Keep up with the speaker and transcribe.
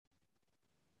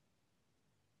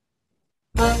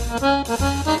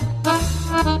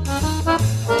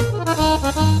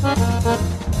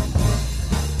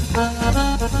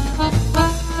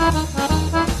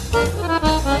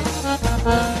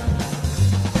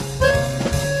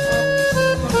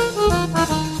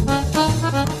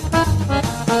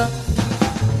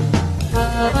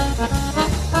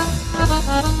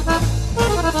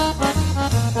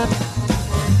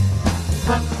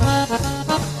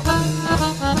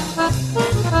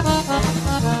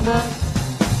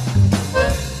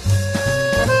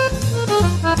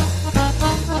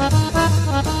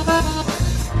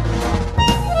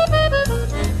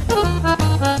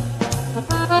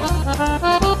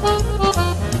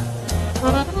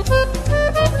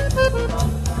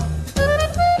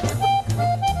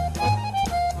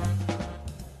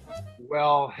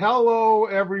Well, hello,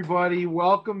 everybody.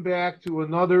 Welcome back to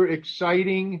another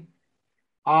exciting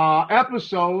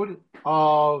episode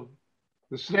of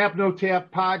the Snap No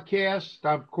Tap podcast.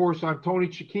 Of course, I'm Tony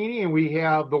Cicchini, and we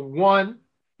have the one,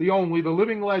 the only, the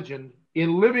living legend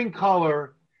in living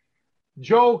color,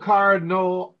 Joe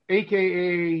Cardinal,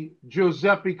 a.k.a.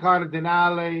 Giuseppe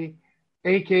Cardinale,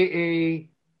 a.k.a.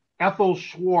 Ethel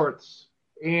Schwartz.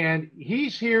 And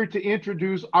he's here to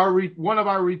introduce one of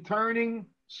our returning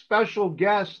special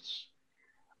guests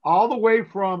all the way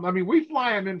from, we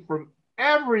fly him in from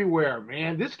everywhere,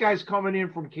 man. This guy's coming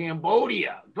in from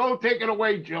Cambodia. Go take it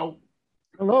away, Joe.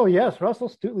 Hello, yes, Russell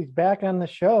Stutley's back on the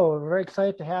show. We're very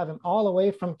excited to have him all the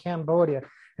way from Cambodia.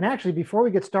 And actually, before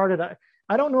we get started,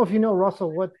 I don't know if you know,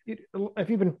 Russell, if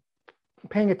you've been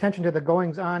paying attention to the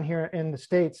goings on here in the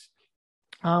States,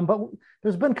 but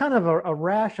there's been kind of a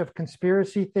rash of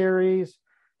conspiracy theories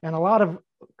and a lot of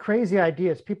crazy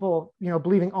ideas, people,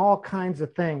 believing all kinds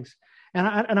of things. And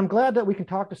I'm glad that we can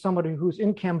talk to somebody who's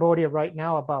in Cambodia right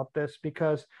now about this,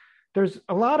 because there's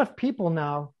a lot of people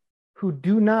now who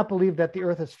do not believe that the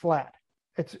earth is flat.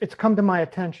 It's come to my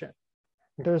attention.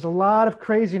 There's a lot of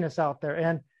craziness out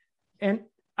there. And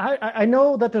I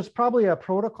know that there's probably a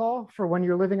protocol for when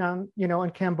you're living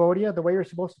in Cambodia, the way you're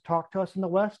supposed to talk to us in the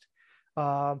West.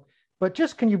 But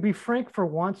just, can you be frank for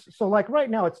once? So like right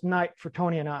now, it's night for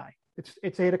Tony and I.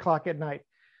 It's 8:00 at night.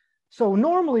 So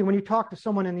normally when you talk to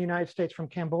someone in the United States from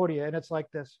Cambodia, and it's like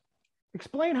this,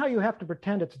 explain how you have to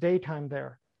pretend it's daytime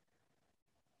there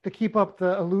to keep up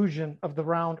the illusion of the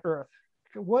round earth.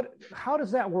 How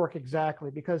does that work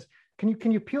exactly? Because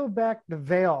can you peel back the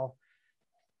veil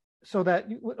so that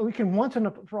we can once and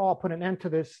for all put an end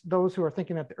to those who are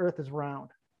thinking that the earth is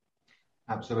round?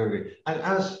 Absolutely. And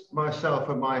as myself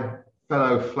and my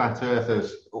fellow flat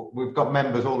earthers, we've got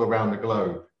members all around the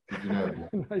globe. Did you know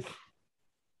that? Nice.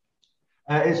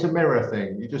 It's a mirror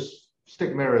thing. You just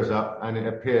stick mirrors up and it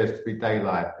appears to be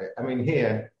daylight.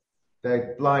 Here,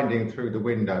 they're blinding through the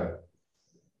window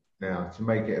now to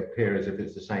make it appear as if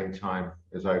it's the same time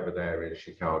as over there in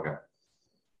Chicago.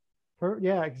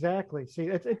 Yeah, exactly. See,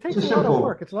 it takes a lot of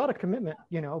work. It's a lot of commitment,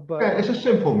 but... Yeah, it's a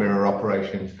simple mirror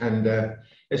operation, and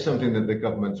it's something that the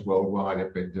governments worldwide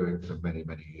have been doing for many,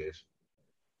 many years.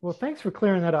 Well, thanks for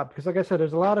clearing that up, because like I said,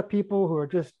 there's a lot of people who are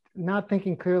just not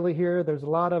thinking clearly here. There's a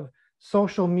lot of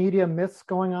social media myths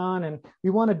going on, and we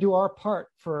want to do our part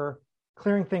for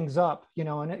clearing things up,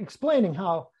 and explaining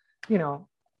how,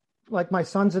 like my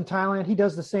son's in Thailand, he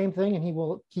does the same thing, and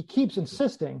he keeps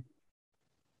insisting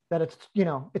that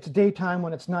it's daytime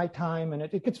when it's nighttime, and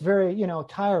it gets very,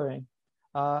 tiring,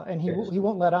 and he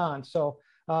won't let on. So,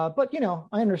 but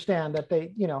I understand that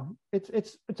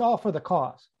it's all for the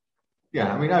cause.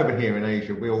 Yeah, over here in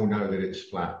Asia, we all know that it's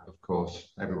flat, of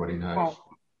course. Everybody knows. Well,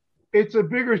 it's a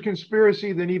bigger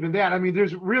conspiracy than even that.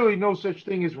 There's really no such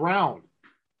thing as round.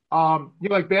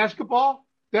 Like basketball,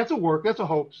 that's a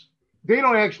hoax. They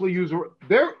don't actually use,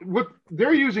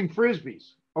 they're using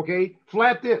Frisbees, okay?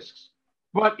 Flat discs.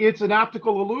 But it's an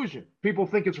optical illusion. People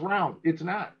think it's round. It's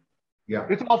not. Yeah.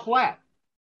 It's all flat.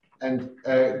 And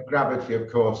gravity,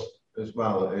 of course, as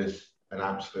well, is an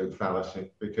absolute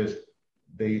fallacy, because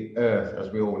the Earth, as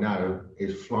we all know,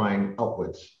 is flying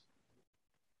upwards.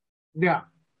 Yeah.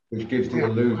 Which gives the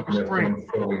illusion of things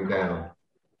falling down.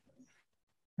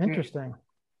 Interesting.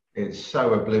 It's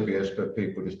so oblivious, but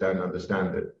people just don't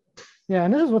understand it. Yeah,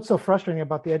 and this is what's so frustrating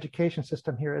about the education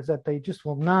system here, is that they just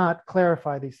will not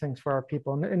clarify these things for our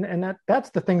people. And that's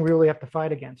the thing we really have to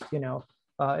fight against, is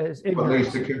ignorance. What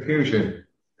leads to confusion.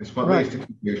 It's what leads to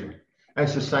confusion. And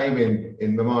it's the same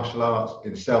in the martial arts,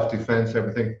 in self-defense,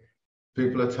 everything.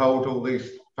 People are told all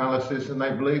these fallacies and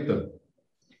they believe them.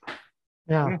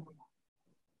 Yeah.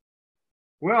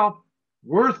 Well,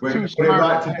 we're too smart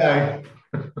right today.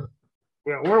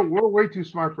 Yeah, we're way too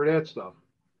smart for that stuff.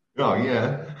 Oh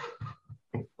yeah.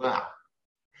 Wow.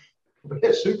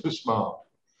 They're super smart.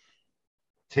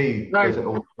 T Right. does it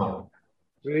all the time.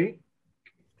 See?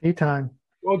 Tea time.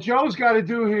 Well, Joe's got to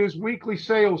do his weekly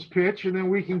sales pitch, and then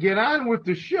we can get on with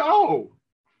the show.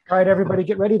 All right, everybody,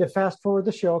 get ready to fast forward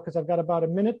the show because I've got about a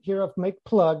minute here of make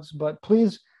plugs. But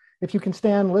please, if you can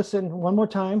stand, listen one more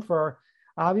time for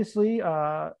obviously,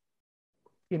 if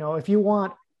you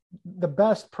want the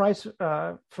best price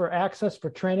for access for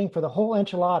training for the whole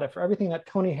enchilada, for everything that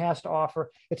Tony has to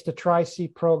offer, it's the Tri-C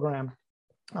program.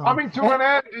 Coming to an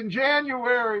end in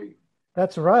January.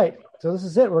 That's right. So this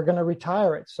is it. We're going to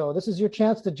retire it. So this is your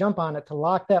chance to jump on it, to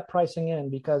lock that pricing in,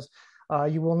 because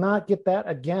you will not get that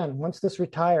again once this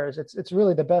retires. It's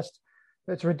really the best.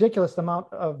 It's a ridiculous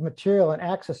amount of material and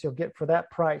access you'll get for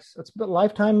that price. It's a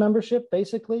lifetime membership,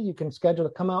 basically. You can schedule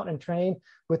to come out and train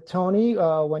with Tony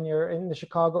when you're in the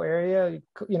Chicago area.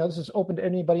 This is open to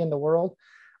anybody in the world.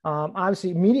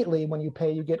 Obviously, immediately when you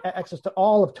pay, you get access to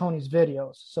all of Tony's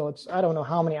videos. So I don't know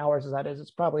how many hours that is. It's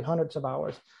probably hundreds of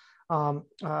hours.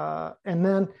 And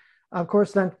then, of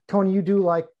course, Tony, you do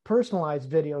like personalized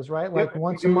videos, right? Like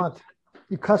once a month,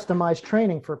 you customize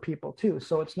training for people too.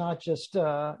 So it's not just,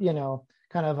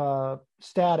 kind of a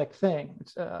static thing,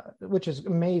 which is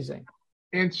amazing.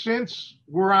 And since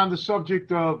we're on the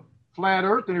subject of flat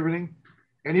earth and everything,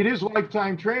 and it is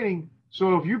lifetime training.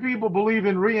 So if you people believe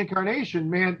in reincarnation,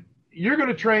 man, you're going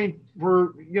to train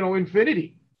for,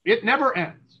 infinity. It never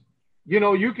ends.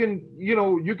 You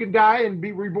can die and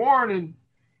be reborn, and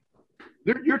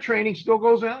your training still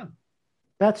goes on.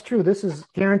 That's true. This is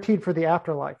guaranteed for the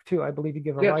afterlife too. I believe you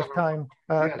give a lifetime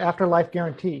afterlife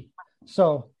guarantee.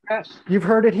 So you've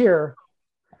heard it here.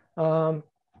 It's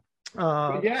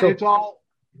all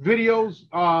videos.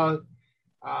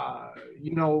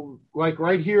 Like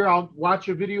right here, I'll watch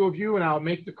a video of you and I'll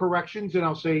make the corrections and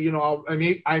I'll say,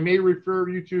 I may refer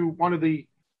you to one of the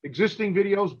existing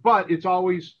videos, but it's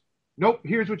always, nope,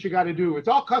 here's what you got to do. It's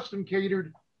all custom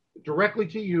catered directly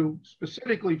to you,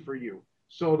 specifically for you.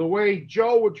 So the way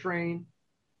Joe would train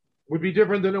would be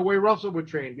different than the way Russell would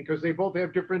train, because they both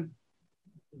have different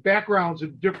backgrounds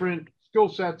and different skill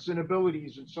sets and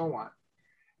abilities and so on.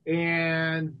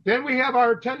 And then we have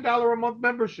our $10 a month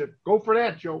membership. Go for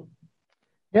that, Joe.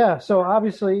 Yeah. So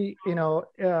obviously, even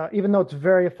though it's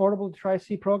very affordable, the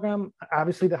Tri-C program,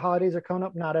 obviously the holidays are coming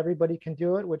up. Not everybody can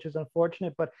do it, which is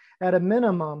unfortunate. But at a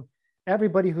minimum,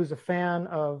 everybody who's a fan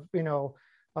of,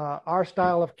 our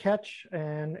style of catch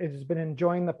and has been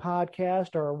enjoying the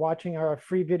podcast or watching our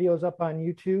free videos up on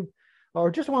YouTube,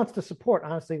 or just wants to support,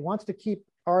 honestly, wants to keep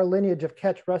our lineage of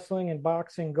catch wrestling and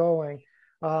boxing going,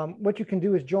 what you can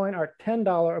do is join our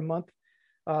 $10 a month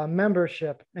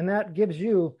membership. And that gives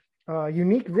you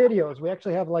unique videos. We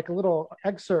actually have like a little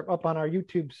excerpt up on our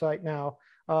YouTube site now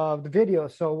of the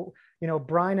videos. So,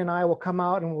 Brian and I will come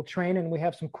out and we'll train, and we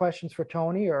have some questions for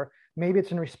Tony, or maybe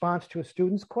it's in response to a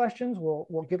student's questions.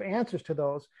 We'll give answers to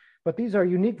those. But these are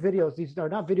unique videos. These are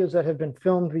not videos that have been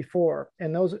filmed before,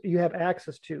 and those you have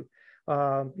access to,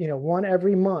 one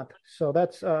every month. So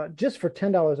that's just for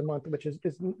 $10 a month, which is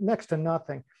next to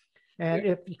nothing. And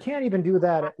if you can't even do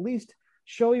that, at least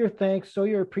show your thanks, show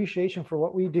your appreciation for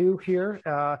what we do here.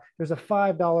 There's a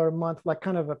 $5 a month, like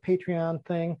kind of a Patreon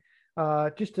thing,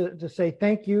 just to say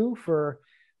thank you for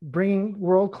bringing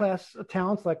world-class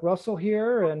talents like Russell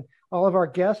here and all of our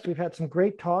guests. We've had some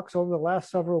great talks over the last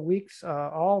several weeks,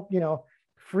 all,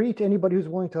 free to anybody who's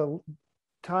willing to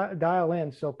dial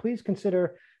in. So please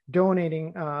consider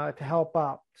donating to help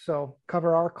out. So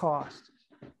cover our costs.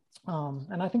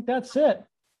 And I think that's it.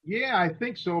 Yeah, I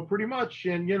think so, pretty much.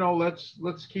 And,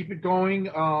 let's keep it going.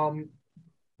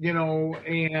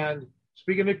 And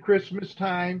speaking of Christmas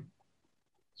time,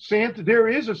 there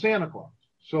is a Santa Claus.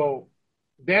 So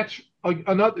that's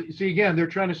another, see, again, they're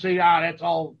trying to say, that's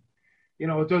all,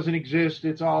 it doesn't exist.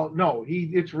 It's all, no,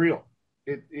 it's real.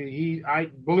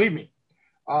 Believe me.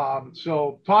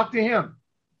 So talk to him,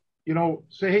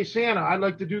 say, hey, Santa, I'd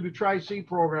like to do the Tri-C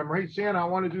program. Or, hey, Santa, I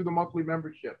want to do the monthly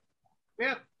membership.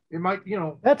 Yeah, it might,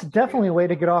 That's definitely a way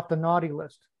to get off the naughty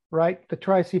list, right? The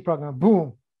Tri-C program,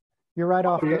 boom, you're right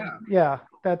off.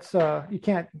 That's, you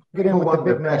can't get in with the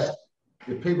big mess.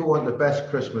 If people want the best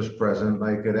Christmas present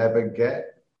they could ever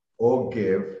get or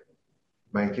give,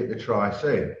 make it the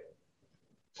Tri-C.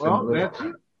 Well,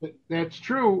 that's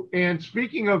true. And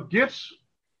speaking of gifts,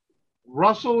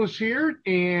 Russell is here,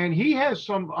 and he has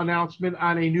some announcement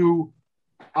on a new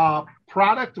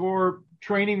product or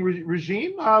training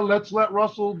regime. Let's let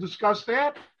Russell discuss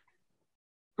that.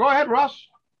 Go ahead, Russ.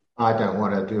 I don't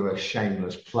want to do a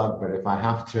shameless plug, but if I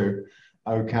have to,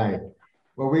 okay.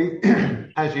 Well,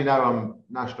 as you know, I'm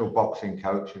national boxing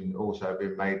coach and also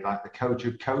been made like the coach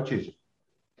of coaches.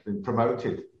 Been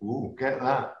promoted. Ooh, get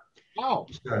that. Oh.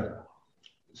 So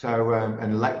So,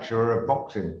 and lecturer of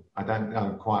boxing. I don't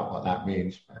know quite what that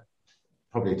means, but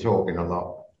probably talking a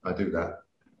lot. I do that.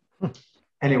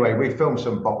 Anyway, we filmed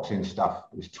some boxing stuff.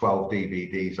 There's 12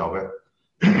 DVDs of it.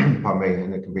 I mean,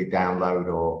 and it can be download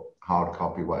or hard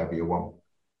copy, whatever you want.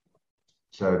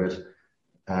 So there's,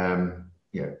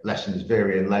 lessons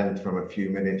vary in length from a few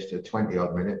minutes to 20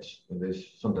 odd minutes. And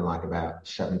there's something like about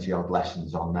 70 odd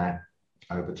lessons on there,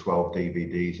 over 12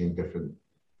 DVDs in different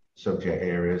subject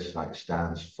areas like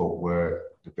stance, footwork,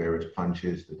 the various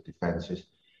punches, the defenses,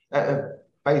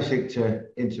 basic to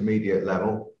intermediate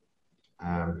level,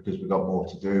 because we've got more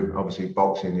to do. Obviously,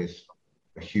 boxing is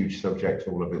a huge subject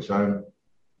all of its own.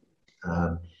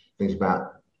 Things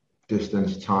about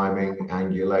distance, timing,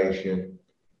 angulation,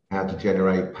 how to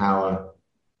generate power,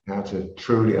 how to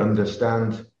truly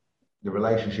understand the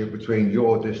relationship between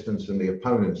your distance and the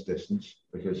opponent's distance,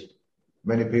 because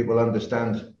many people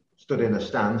stood in a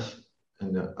stance,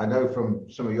 and I know from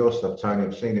some of your stuff, Tony,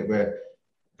 I've seen it where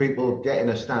people get in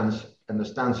a stance and the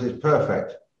stance is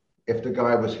perfect if the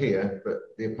guy was here, but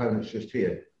the opponent's just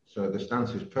here. So the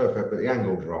stance is perfect, but the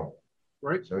angle's wrong.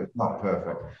 Right. So it's not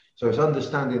perfect. So it's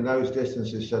understanding those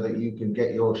distances so that you can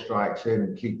get your strikes in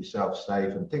and keep yourself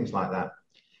safe and things like that.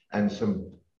 And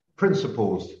some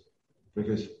principles,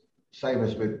 because same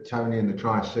as with Tony and the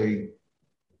Tri-C,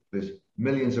 there's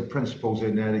millions of principles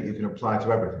in there that you can apply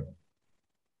to everything.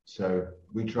 So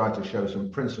we try to show some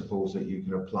principles that you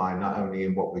can apply not only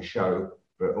in what we show,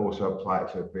 but also apply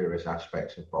it to various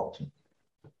aspects of boxing.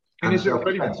 And is it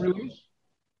ready for release?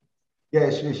 Yeah,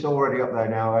 it's already up there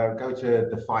now. Go to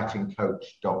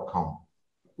thefightingcoach.com.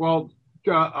 Well,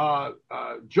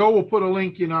 Joe will put a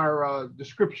link in our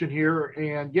description here.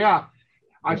 And yeah,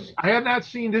 I have not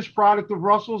seen this product of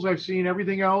Russell's. I've seen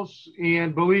everything else.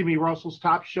 And believe me, Russell's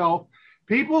top shelf.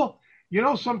 People,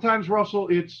 sometimes, Russell,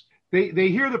 they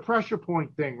hear the pressure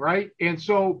point thing, right? And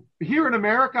so here in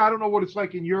America, I don't know what it's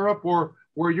like in Europe or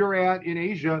where you're at in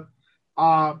Asia.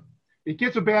 It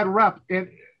gets a bad rep.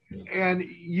 And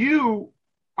you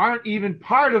aren't even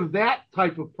part of that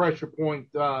type of pressure point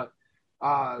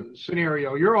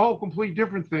scenario. You're a whole complete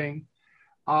different thing.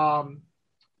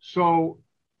 So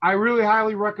I really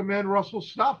highly recommend Russell's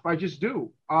stuff. I just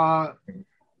do. And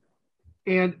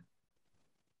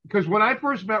because when I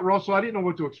first met Russell, I didn't know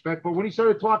what to expect. But when he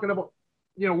started talking about,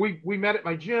 we met at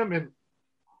my gym and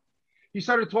he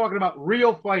started talking about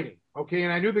real fighting. Okay.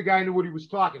 And I knew the guy knew what he was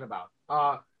talking about.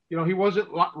 He wasn't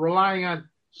relying on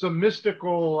some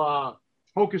mystical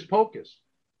hocus pocus,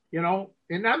 and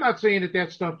I'm not saying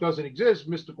that stuff doesn't exist,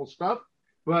 mystical stuff,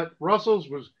 but Russell's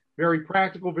was very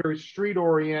practical, very street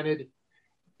oriented,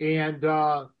 and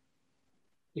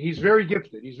he's very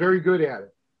gifted. He's very good at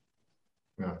it.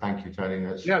 Yeah, thank you, Tony.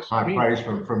 That's high praise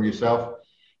from yourself.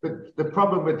 But the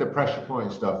problem with the pressure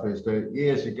point stuff is that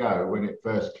years ago, when it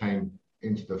first came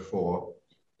into the fore,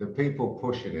 the people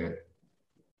pushing it,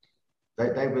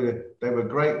 they were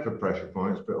great for pressure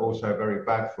points, but also very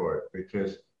bad for it,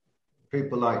 because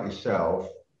people like yourself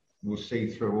will see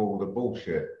through all the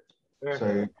bullshit. Yeah.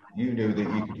 So you knew that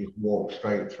you could just walk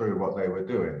straight through what they were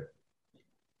doing.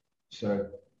 So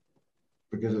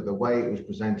because of the way it was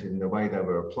presented and the way they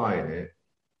were applying it,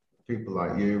 people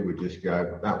like you would just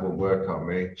go, that will work on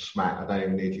me, smack, I don't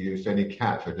even need to use any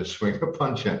catch, I just swing a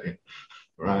punch at you,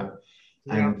 right?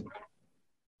 Yeah. And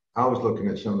I was looking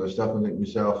at some of the stuff and thinking to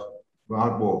myself, well,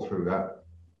 I'd walk through that.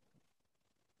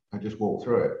 I just walked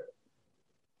through it.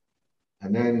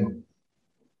 And then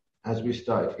as we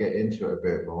started to get into it a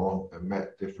bit more and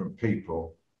met different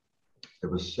people, there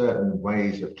were certain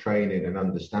ways of training and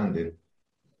understanding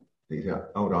that you go,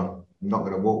 hold on, I'm not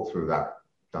going to walk through that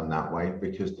done that way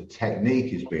because the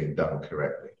technique is being done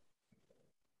correctly.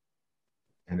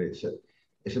 And it's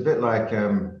a bit like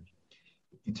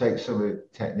you take some of the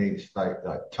techniques like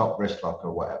top wrist lock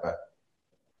or whatever.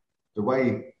 The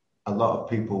way a lot of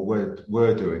people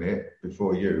were doing it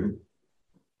before you,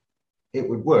 it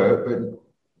would work, but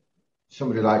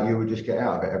somebody like you would just get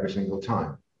out of it every single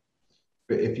time.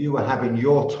 But if you were having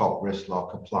your top wrist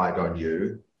lock applied on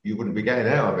you, you wouldn't be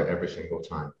getting out of it every single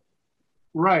time.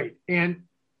 Right. And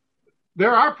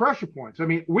there are pressure points. I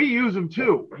mean, we use them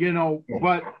too,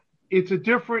 but it's a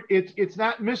different, it's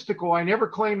not mystical. I never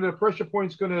claim that a pressure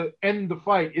point's going to end the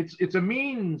fight. It's a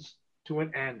means to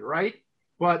an end, right?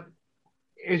 But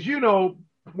as you know,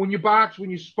 when you box,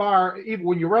 when you spar, even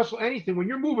when you wrestle, anything, when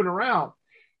you're moving around,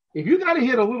 if you got to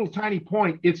hit a little tiny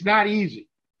point, it's not easy.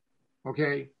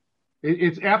 Okay.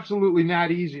 It's absolutely not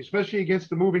easy, especially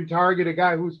against the moving target, a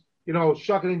guy who's,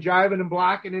 shucking and jiving and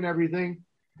blocking and everything.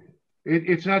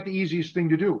 It's not the easiest thing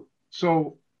to do.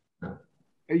 So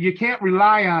you can't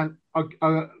rely on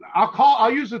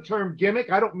I'll use the term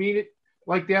gimmick. I don't mean it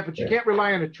like that, but you can't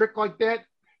rely on a trick like that.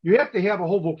 You have to have a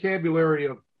whole vocabulary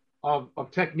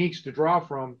of techniques to draw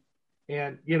from,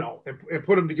 and and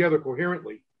put them together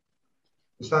coherently.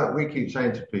 It's like we keep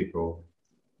saying to people,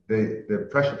 the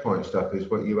pressure point stuff is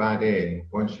what you add in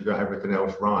once you've got everything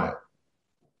else right.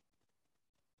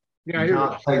 Yeah, you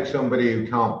can't take somebody who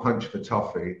can't punch for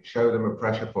toffee, show them a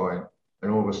pressure point,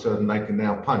 and all of a sudden they can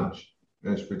now punch.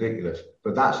 And it's ridiculous.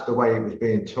 But that's the way it was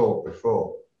being taught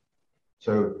before.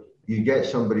 So you get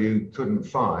somebody who couldn't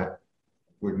fight,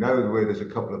 would know where there's a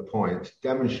couple of points,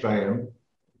 demonstrate them,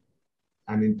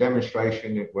 and in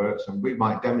demonstration it works. And we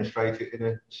might demonstrate it in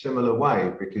a similar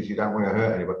way because you don't want to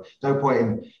hurt anybody. No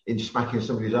point in smacking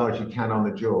somebody as hard as you can on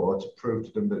the jaw to prove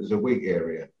to them that there's a weak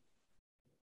area.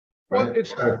 Well,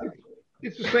 it's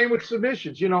the same with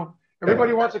submissions.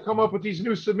 Everybody wants to come up with these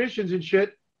new submissions and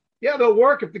shit. Yeah, they'll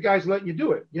work if the guy's letting you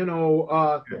do it.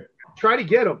 Try to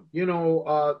get them.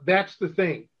 That's the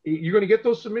thing. You're going to get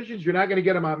those submissions. You're not going to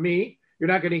get them on me. You're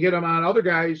not going to get them on other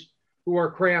guys who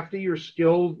are crafty or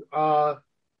skilled.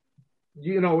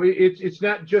 It's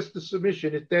not just the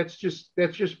submission. That's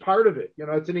just part of it.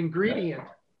 It's an ingredient,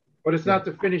 but it's not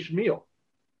the finished meal.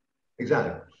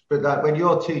 Exactly. But when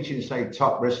you're teaching, say,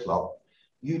 top wrist lock,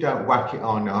 you don't whack it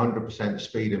on 100%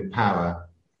 speed and power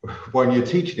when you're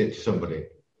teaching it to somebody.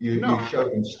 You show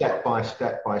them step by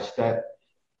step,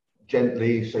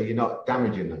 gently, so you're not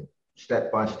damaging them.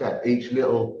 Step by step, each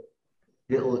little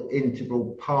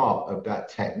integral part of that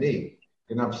technique.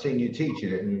 And I've seen you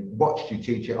teaching it and watched you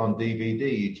teach it on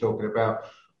DVD. You're talking about,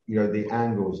 the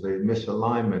angles, the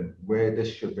misalignment, where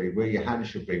this should be, where your hand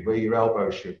should be, where your elbow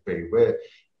should be,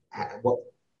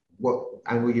 what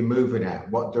angle you're moving at,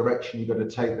 what direction you're going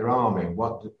to take their arm in,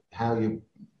 how you're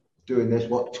doing this,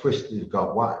 what twist you've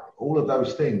got, all of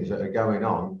those things that are going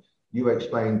on, you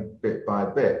explain bit by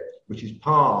bit, which is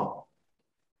all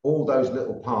those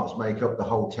little parts make up the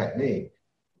whole technique.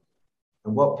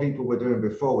 And what people were doing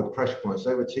before with pressure points,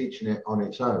 they were teaching it on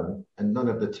its own and none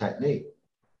of the technique.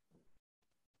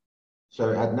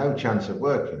 So it had no chance of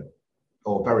working,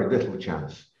 or very little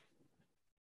chance.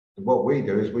 And what we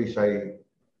do is we say,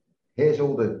 here's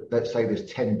let's say there's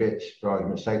 10 bits, for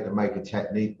argument's sake, to make a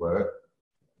technique work.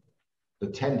 The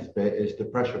 10th bit is the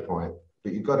pressure point.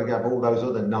 But you've got to have all those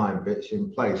other 9 bits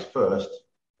in place first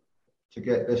to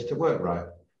get this to work right.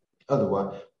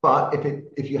 Otherwise, but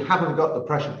if you haven't got the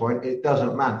pressure point, it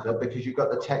doesn't matter because you've got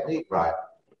the technique right.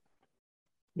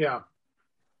 Yeah.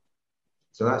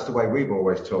 So that's the way we've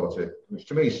always taught it, which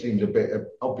to me seems a bit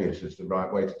obvious as the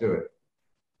right way to do it.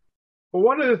 Well,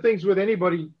 one of the things with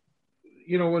anybody,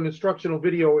 an instructional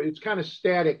video, it's kind of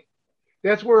static.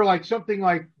 That's where something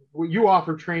like what you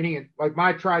offer training and like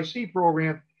my Tri-C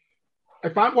program.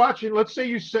 If I'm watching, let's say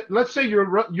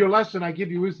your lesson I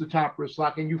give you is the top wrist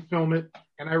lock and you film it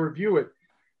and I review it.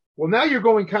 Well, now you're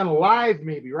going kind of live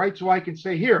maybe, right? So I can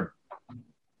say, here,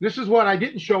 this is what I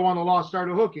didn't show on the Lost Art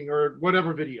of Hooking or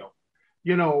whatever video.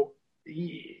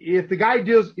 If the guy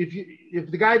does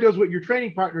what your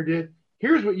training partner did,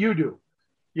 here's what you do,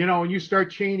 and you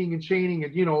start chaining and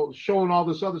showing all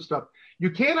this other stuff. You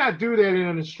cannot do that in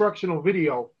an instructional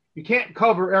video. You can't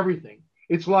cover everything.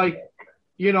 It's like,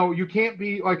 you can't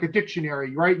be like a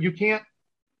dictionary, right? You can't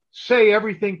say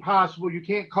everything possible. You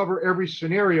can't cover every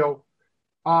scenario.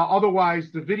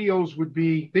 Otherwise, the videos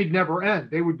they'd never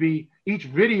end. They would be, each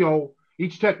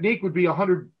technique would be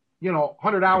 100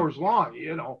 hours long,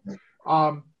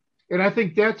 and I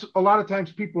think that's a lot of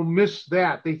times people miss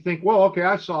that. They think, well, okay,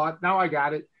 I saw it. Now I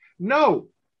got it. No,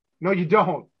 you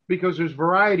don't, because there's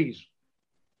varieties.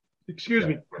 Excuse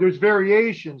me. There's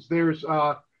variations. There's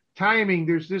timing.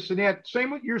 There's this and that. Same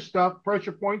with your stuff,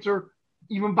 pressure points, or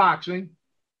even boxing.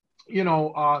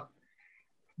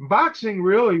 Boxing,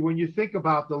 really, when you think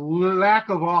about the lack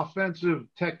of offensive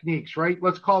techniques, right?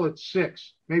 Let's call it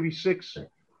 6, maybe 6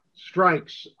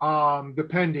 strikes,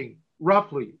 depending,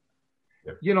 roughly.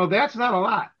 Yep. That's not a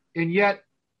lot. And yet,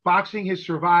 boxing has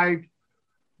survived,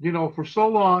 for so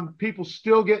long. People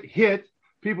still get hit.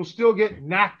 People still get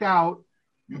knocked out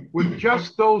with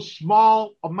just those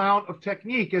small amount of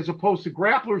technique, as opposed to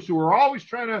grapplers who are always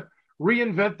trying to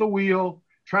reinvent the wheel,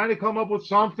 trying to come up with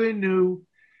something new.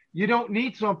 You don't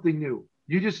need something new.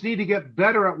 You just need to get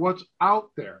better at what's out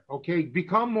there. Okay.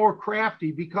 Become more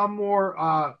crafty, become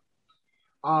more,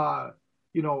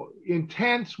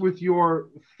 intense with your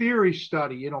theory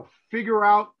study, figure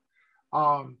out,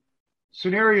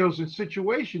 scenarios and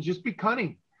situations. Just be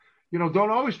cunning.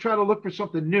 Don't always try to look for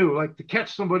something new, like to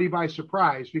catch somebody by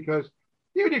surprise, because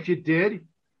even if you did,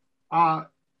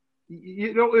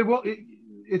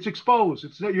 it's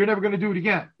exposed. You're never going to do it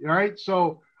again. All right.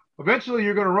 So eventually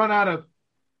you're going to run out of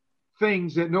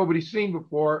things that nobody's seen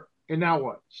before. and now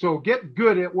what? So get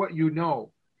good at what you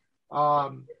know.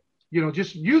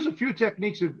 Just use a few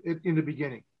techniques in the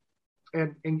beginning,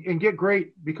 and get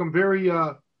great. Become very,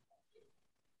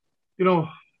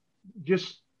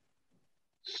 just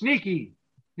sneaky.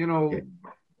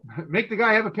 Make the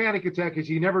guy have a panic attack because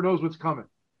he never knows what's coming.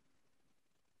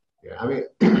 Yeah, I mean,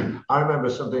 I remember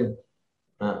something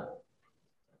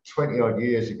 20 odd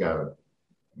years ago.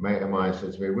 A mate of mine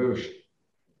said to me, we were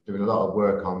doing a lot of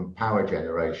work on power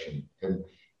generation, and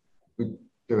we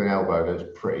doing elbow that's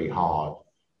pretty hard.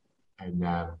 And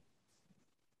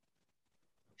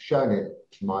showing it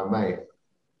to my mate,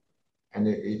 and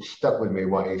it stuck with me.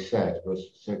 What he said,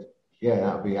 yeah,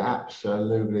 that'd be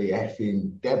absolutely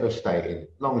effing devastating,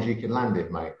 as long as you can land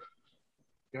it, mate.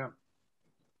 Yeah.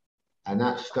 And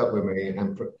that stuck with me.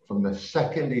 And from the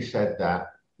second he said that,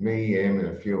 me, him, and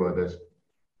a few others,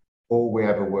 all we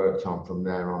ever worked on from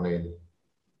there on in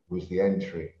was the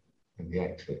entry and the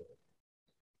exit.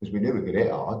 Because we knew we could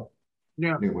hit hard.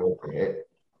 Yeah. We knew we could hit.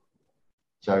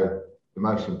 So the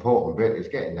most important bit is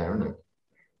getting there, isn't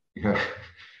it?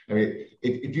 I mean,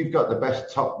 if you've got the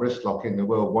best top wrist lock in the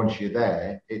world, once you're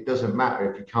there, it doesn't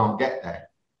matter if you can't get there.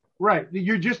 Right.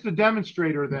 You're just a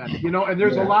demonstrator then, and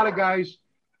there's a lot of guys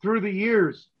through the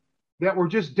years that were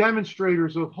just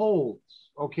demonstrators of holds.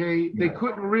 Okay. They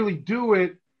couldn't really do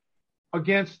it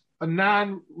against a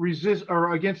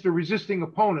against a resisting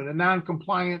opponent, a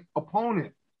non-compliant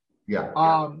opponent. Yeah.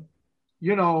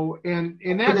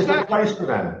 And that's there's a place for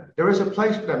them. There is a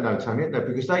place for them, though, Tony, isn't there?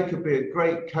 Because they could be a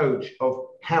great coach of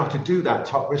how to do that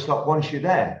top wrist lock once you're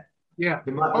there. Yeah.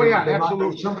 There absolutely.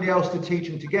 might be somebody else to teach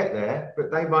them to get there, but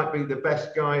they might be the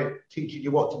best guy teaching you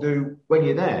what to do when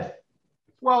you're there.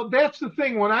 Well, that's the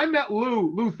thing. When I met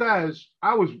Lou Thez,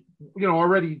 I was,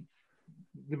 already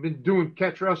been doing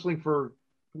catch wrestling for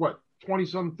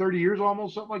 30 years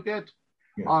almost, something like that.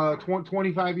 Yeah.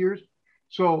 25 years.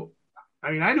 So,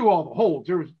 I mean, I knew all the holds.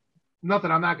 There was nothing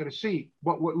I'm not going to see.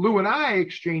 But what Lou and I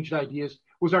exchanged ideas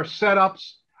was our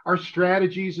setups, our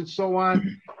strategies, and so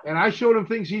on. And I showed him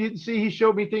things he didn't see. He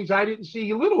showed me things I didn't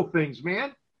see. Little things,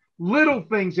 man. Little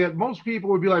things that most people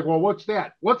would be like, well, what's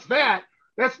that? What's that?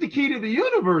 That's the key to the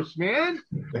universe, man.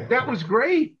 That was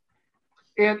great.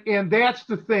 And that's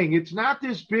the thing. It's not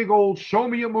this big old show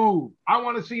me a move. I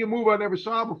want to see a move I never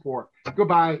saw before.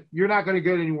 Goodbye. You're not going to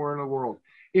get anywhere in the world.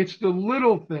 It's the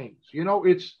little things,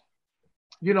 it's,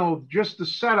 just the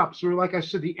setups, or like I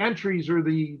said, the entries, or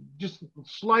the just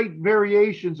slight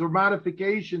variations or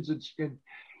modifications. And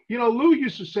Lou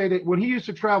used to say that when he used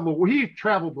to travel, he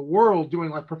traveled the world doing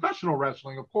like professional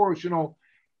wrestling, of course,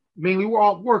 mainly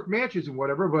work matches and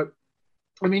whatever. But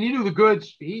I mean, he knew the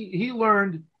goods. He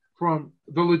learned from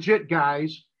the legit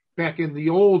guys back in the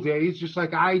old days, just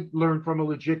like I learned from a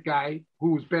legit guy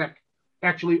who was back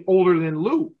actually older than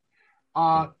Lou.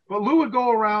 But Lou would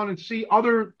go around and see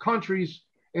other countries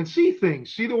and see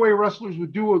things, see the way wrestlers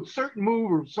would do a certain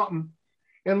move or something.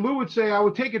 And Lou would say, I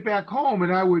would take it back home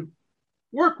and I would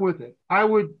work with it. I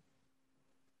would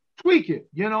tweak it.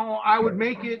 I would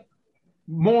make it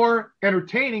more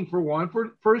entertaining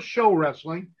for show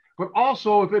wrestling, but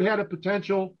also if it had a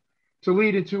potential to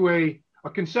lead into a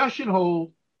concession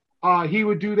hold, he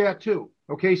would do that too.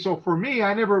 Okay. So for me,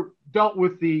 I never dealt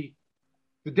with the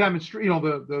demonstrate,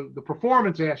 the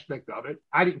performance aspect of it.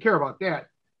 I didn't care about that,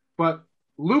 but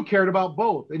Lou cared about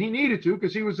both, and he needed to,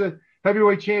 because he was a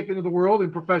heavyweight champion of the world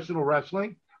in professional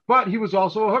wrestling, but he was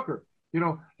also a hooker.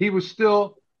 He was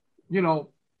still,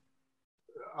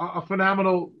 a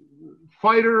phenomenal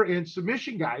fighter and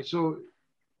submission guy. So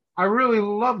I really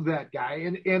loved that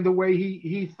guy and the way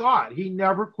he thought. He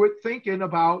never quit thinking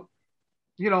about,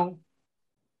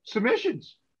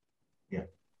 submissions. Yeah.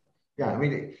 Yeah. I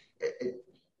mean,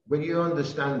 when you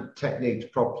understand techniques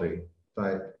properly,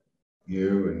 like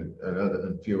you and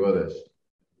a few others,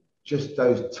 just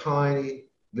those tiny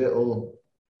little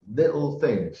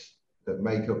things that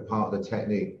make up part of the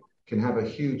technique can have a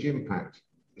huge impact,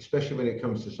 especially when it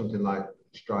comes to something like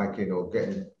striking or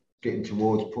getting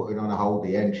towards putting on a hold,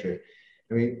 the entry.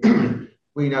 I mean,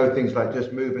 we know things like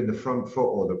just moving the front foot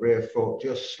or the rear foot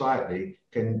just slightly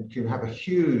can have a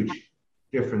huge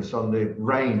difference on the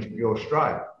range of your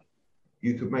strike.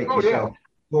 You could make yourself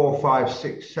 4, 5,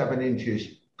 6, 7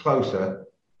 inches closer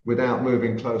without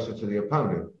moving closer to the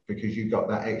opponent, because you got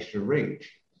that extra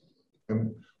reach.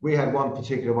 And we had one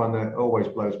particular one that always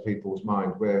blows people's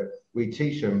mind, where we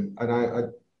teach them, and I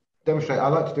demonstrate. I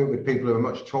like to do it with people who are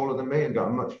much taller than me and got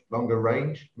a much longer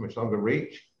range, much longer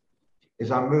reach. Is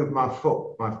I move my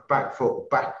back foot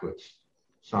backwards.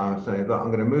 So I'm saying, look, I'm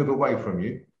going to move away from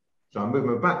you. So I move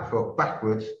my back foot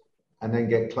backwards and then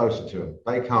get closer to them.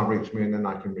 They can't reach me, and then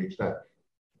I can reach them.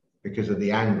 because of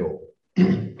the angle.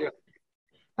 Yeah.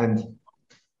 And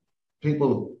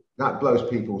people, that blows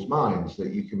people's minds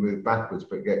that you can move backwards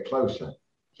but get closer.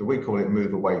 So we call it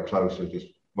move away closer, just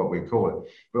what we call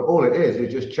it. But all it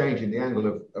is just changing the angle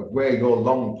of where your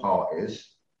long part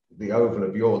is, the oval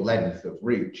of your length of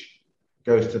reach,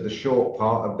 goes to the short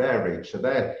part of their reach. So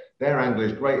their angle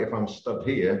is great if I'm stood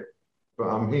here, but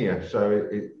I'm here. So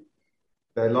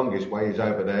their longest way is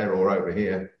over there or over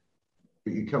here.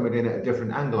 But you're coming in at a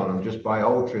different angle on them just by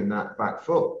altering that back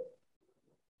foot.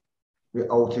 It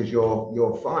alters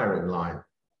your firing line.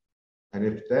 And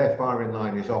if their firing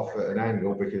line is off at an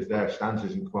angle because their stance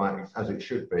isn't quite as it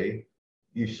should be,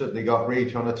 you've suddenly got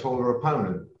reach on a taller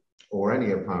opponent or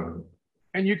any opponent.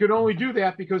 And you can only do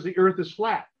that because the earth is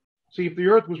flat. See, if the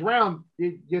earth was round,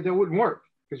 that wouldn't work.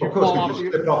 Of course,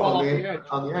 you slip off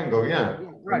on the angle, yeah.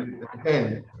 Right.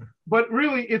 And but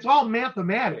really, it's all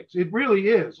mathematics. It really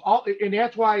is. And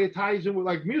that's why it ties in with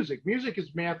like music. Music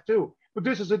is math too. But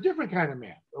this is a different kind of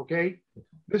math, okay?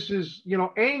 This is,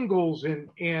 angles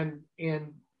and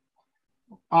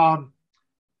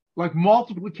like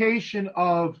multiplication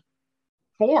of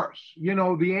force.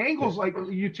 The angles, like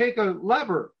you take a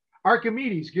lever,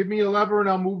 Archimedes, give me a lever and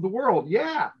I'll move the world.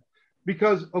 Yeah,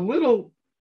 because a little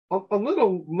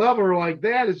lever like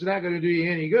that is not going to do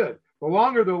you any good. The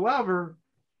longer the lever,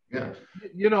 yeah,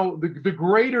 the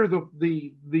greater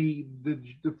the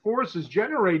force is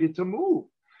generated to move.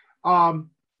 And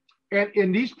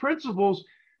in these principles,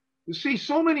 you see,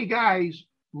 so many guys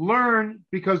learn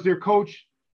because their coach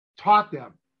taught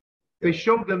them. They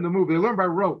showed them the move. They learn by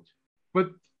rote, but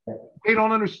they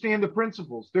don't understand the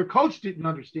principles. Their coach didn't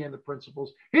understand the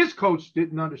principles. His coach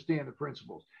didn't understand the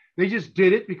principles. They just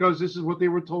did it because this is what they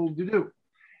were told to do.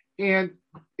 And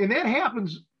that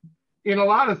happens in a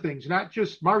lot of things, not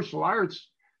just martial arts,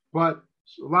 but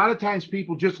a lot of times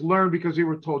people just learn because they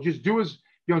were told, just do as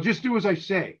I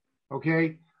say.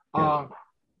 Okay. Yeah.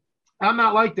 I'm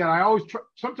not like that. I always try.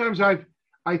 Sometimes I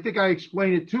think I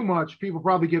explain it too much. People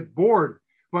probably get bored,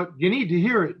 but you need to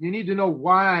hear it. You need to know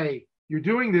why you're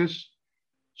doing this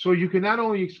so you can not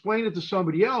only explain it to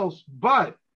somebody else,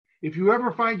 but if you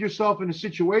ever find yourself in a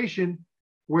situation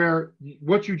where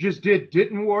what you just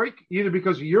didn't work, either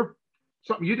because of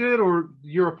something you did or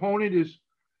your opponent is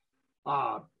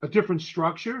a different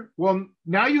structure, well,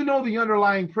 now you know the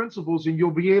underlying principles and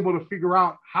you'll be able to figure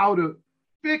out how to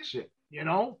fix it.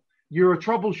 You're a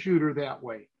troubleshooter that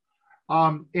way.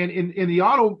 And in the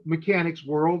auto mechanics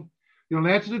world,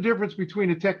 that's the difference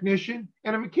between a technician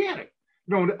and a mechanic.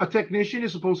 A technician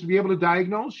is supposed to be able to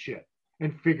diagnose shit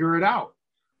and figure it out.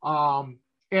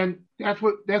 And that's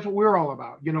what we're all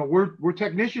about. We're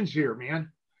technicians here,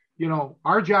 man.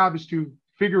 Our job is to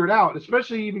figure it out,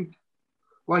 especially even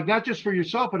like not just for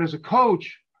yourself, but as a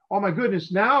coach. Oh my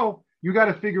goodness. Now you got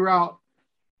to figure out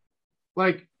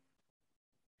like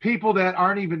people that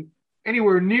aren't even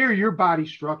anywhere near your body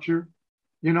structure.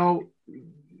 They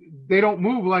don't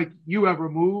move like you ever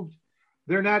moved.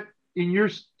 They're not in your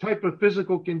type of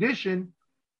physical condition.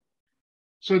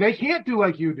 So they can't do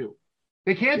like you do.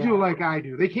 They can't do like I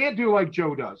do. They can't do like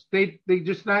Joe does. They're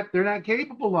not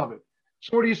capable of it.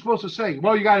 So what are you supposed to say?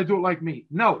 Well, you got to do it like me.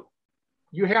 No,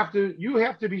 you have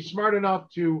to be smart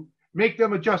enough to make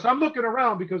them adjust. I'm looking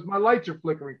around because my lights are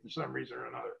flickering for some reason or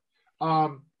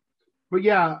another. But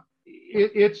yeah,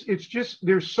 it's just,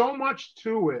 there's so much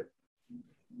to it.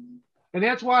 And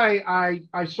that's why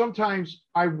I sometimes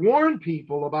warn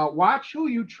people about watch who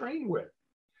you train with.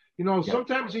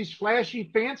 Sometimes these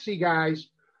flashy, fancy guys,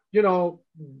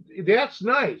 that's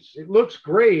nice. It looks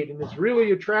great and it's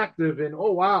really attractive and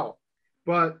oh wow.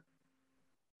 But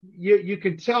you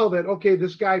can tell that, okay,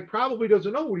 this guy probably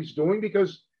doesn't know what he's doing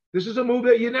because this is a move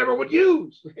that you never would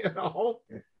use.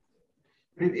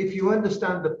 If you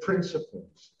understand the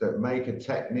principles that make a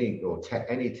technique or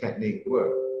any technique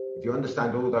work, if you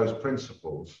understand all those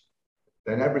principles,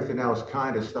 then everything else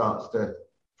kind of starts to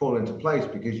fall into place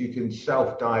because you can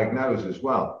self-diagnose as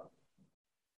well.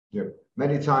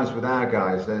 Many times with our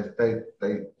guys,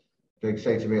 they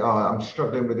say to me, oh, I'm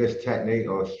struggling with this technique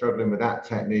or struggling with that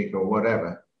technique or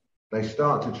whatever. They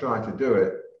start to try to do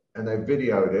it and they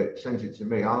videoed it, sent it to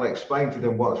me. I'll explain to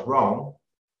them what's wrong,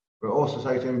 but also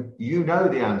say to them, you know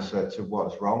the answer to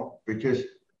what's wrong because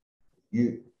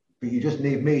you just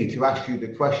need me to ask you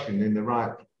the question in the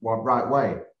right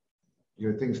way.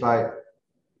 Things like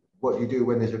what do you do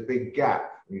when there's a big gap?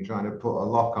 When you're trying to put a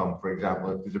lock on, for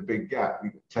example, if there's a big gap,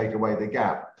 you take away the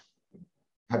gap.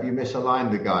 Have you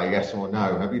misaligned the guy? Yes or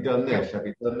no? Have you done this? Have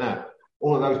you done that?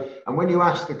 All of those. And when you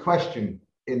ask the question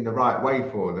in the right way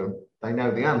for them, they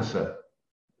know the answer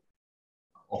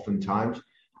oftentimes.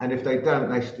 And if they don't,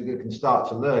 they can start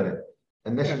to learn it.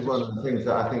 And this is one of the things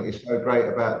that I think is so great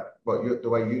about the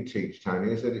way you teach,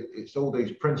 Tony, is that it's all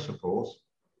these principles,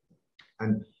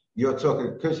 and you're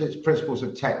talking, because it's principles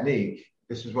of technique.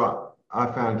 This is what I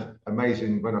found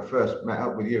amazing when I first met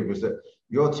up with you, was that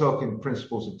you're talking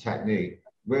principles of technique.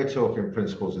 We're talking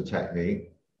principles of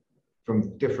technique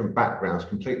from different backgrounds,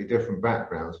 completely different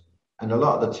backgrounds. And a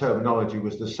lot of the terminology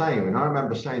was the same. And I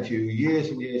remember saying to you years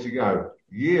and years ago,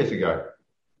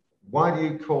 why do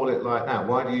you call it like that?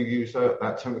 Why do you use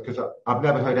that term? Because I've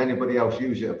never heard anybody else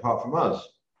use it apart from us.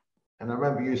 And I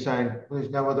remember you saying, well,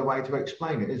 there's no other way to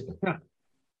explain it, is there? Yeah.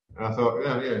 And I thought,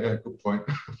 yeah, good point.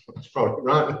 That's probably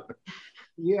right.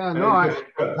 Yeah, no, I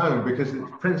got home because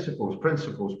it's principles,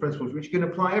 which you can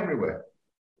apply everywhere.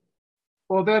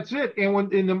 Well, that's it.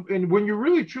 And when you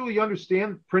really truly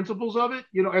understand principles of it,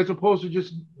 you know, as opposed to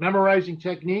just memorizing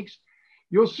techniques,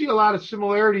 you'll see a lot of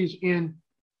similarities in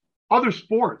other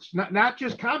sports, not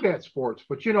just combat sports,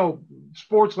 but, you know,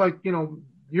 sports like, you know,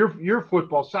 your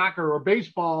football, soccer, or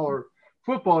baseball or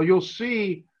football. You'll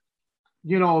see,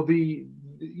 you know,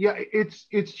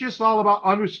 it's just all about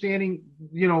understanding,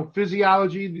 you know,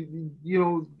 physiology, you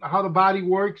know, how the body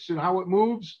works and how it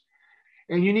moves.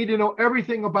 And you need to know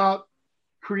everything about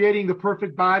creating the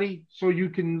perfect body so you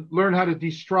can learn how to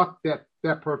destruct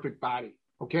that perfect body.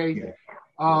 Okay.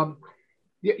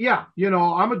 Yeah. You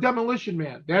know, I'm a demolition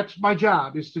man. That's my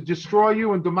job, is to destroy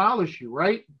you and demolish you.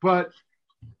 Right. But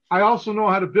I also know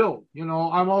how to build, you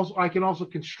know, I can also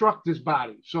construct this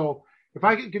body. So if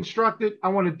I can construct it, I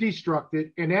want to destruct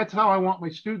it. And that's how I want my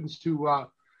students to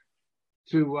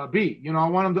be, you know, I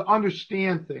want them to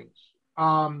understand things.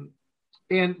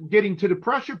 And getting to the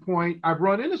pressure point, I've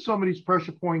run into some of these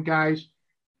pressure point guys.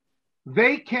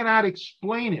 They cannot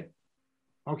explain it.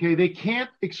 Okay. They can't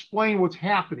explain what's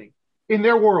happening in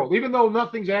their world, even though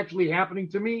nothing's actually happening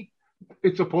to me.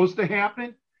 It's supposed to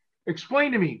happen.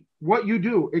 Explain to me what you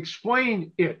do.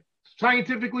 Explain it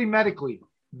scientifically, medically.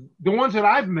 The ones that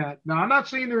I've met, now I'm not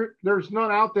saying there's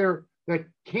none out there that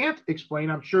can't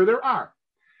explain. I'm sure there are.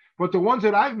 But the ones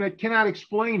that I've met cannot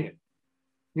explain it.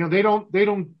 You know,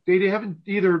 they haven't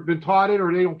either been taught it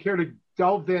or they don't care to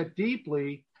delve that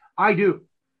deeply. I do.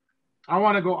 I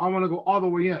want to go all the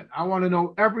way in. I want to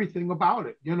know everything about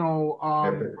it. You know,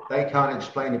 but they can't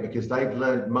explain it because they've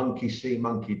learned monkey see,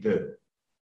 monkey do.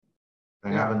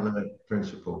 They haven't learned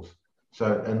principles.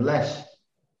 So unless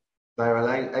they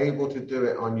are able to do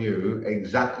it on you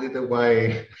exactly the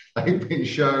way they've been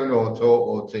shown or taught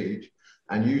or teach,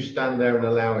 and you stand there and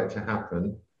allow it to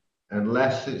happen,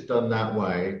 unless it's done that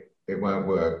way, it won't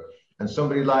work. And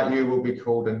somebody like you will be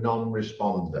called a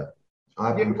non-responder.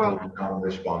 I've been called a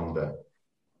non-responder.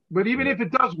 But even if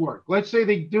it does work, let's say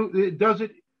it does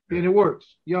it and it works.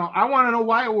 You know, I want to know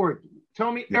why it worked.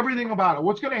 Tell me everything about it.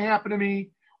 What's going to happen to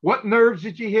me? What nerves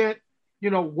did you hit? You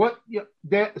know,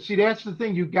 that's the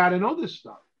thing. You got to know this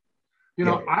stuff. You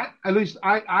know,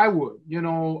 I would, you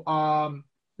know,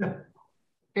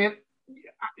 and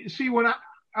see when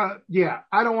I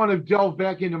don't want to delve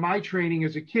back into my training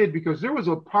as a kid, because there was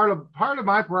a part of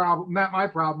my problem, not my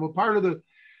problem, but part of the,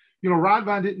 you know,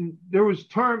 Radvan didn't, there was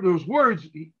words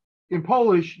in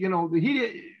Polish, you know,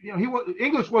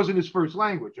 English wasn't his first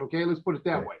language. Okay. Let's put it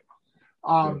that way.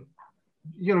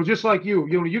 You know, just like you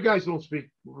know, you guys don't speak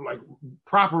like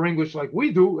proper English like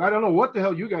we do. I don't know what the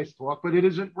hell you guys talk, but it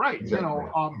isn't right. Exactly. You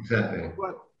know, exactly.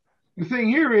 But the thing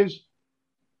here is,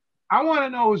 I want to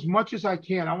know as much as I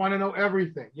can. I want to know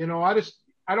everything. You know, I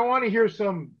don't want to hear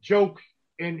some joke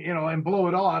and, you know, and blow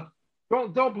it off.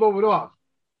 Don't blow it off.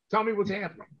 Tell me what's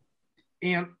happening.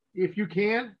 And if you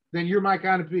can, then you're my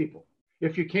kind of people.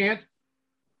 If you can't,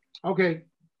 okay,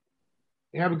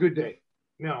 have a good day.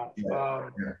 No.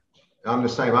 I'm the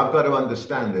same. I've got to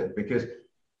understand it because,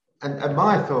 and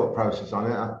my thought process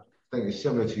on it, I think it's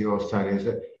similar to yours, Tony, is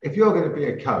that if you're going to be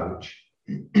a coach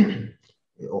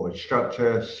or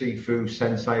instructor, sifu,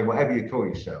 sensei, whatever you call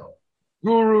yourself.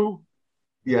 Guru.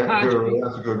 Yeah, guru,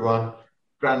 that's a good one.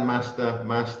 Grandmaster,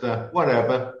 master,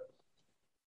 whatever.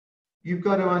 You've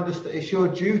got to understand, it's your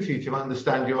duty to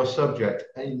understand your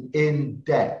subject in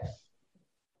depth.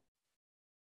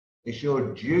 It's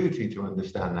your duty to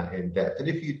understand that in depth. And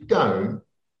if you don't,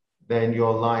 then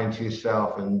you're lying to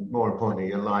yourself, and more importantly,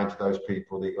 you're lying to those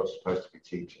people that you're supposed to be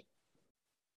teaching.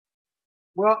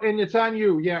 Well, and it's on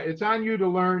you. Yeah, it's on you to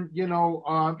learn, you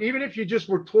know, even if you just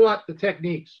were taught the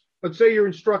techniques. Let's say your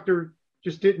instructor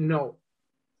just didn't know.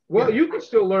 Well, you could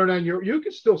still learn you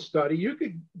could still study. You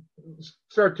could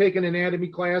start taking anatomy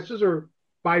classes or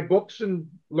buy books and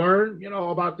learn, you know,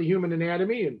 about the human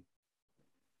anatomy. And,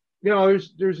 you know,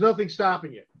 there's nothing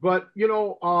stopping you. But, you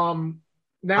know,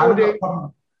 nowadays.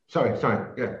 Sorry.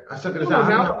 Yeah, I was going to say, Well,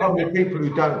 I haven't now, got a problem with people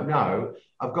who don't know.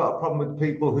 I've got a problem with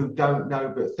people who don't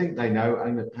know but think they know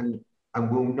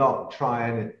and will not try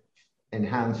and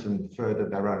enhance and further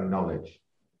their own knowledge,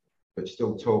 but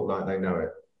still talk like they know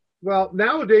it. well,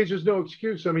 nowadays there's no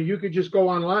excuse. I mean, you could just go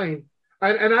online,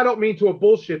 and I don't mean to a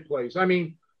bullshit place. I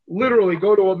mean, literally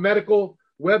go to a medical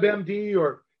WebMD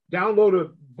or download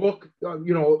a book,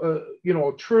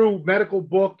 a true medical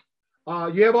book.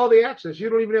 You have all the access. You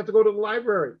don't even have to go to the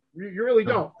library. You really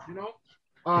don't.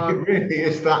 It really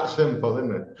is that simple,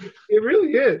 isn't it? It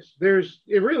really is.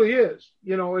 It really is.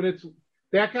 And it's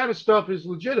that kind of stuff is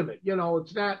legitimate.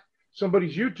 It's not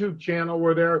somebody's YouTube channel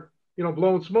where they're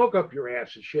blowing smoke up your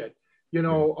ass and shit.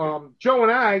 Joe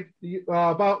and I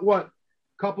about what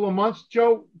couple of months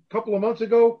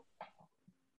ago,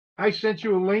 I sent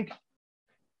you a link.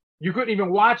 You couldn't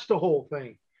even watch the whole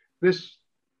thing. This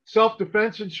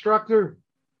self-defense instructor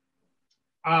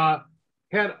had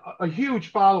a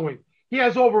huge following. He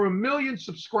has over 1 million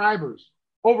subscribers.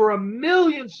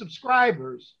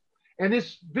 And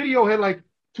this video had like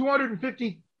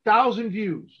 250,000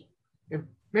 views. And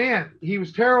man, he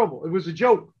was terrible. It was a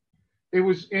joke. It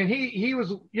was, and he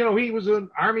was, he was an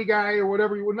army guy or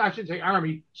whatever. I shouldn't say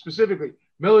army specifically,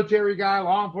 military guy,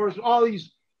 law enforcement, all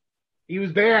these. He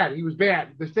was bad.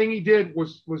 The thing he did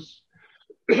was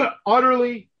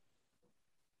utterly.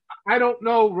 I don't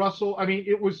know, Russell. I mean,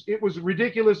 it was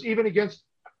ridiculous,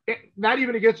 not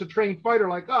even against a trained fighter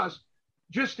like us,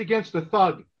 just against a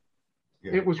thug.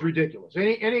 Yeah. It was ridiculous.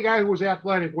 Any guy who was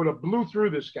athletic would have blew through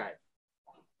this guy.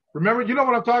 Remember, you know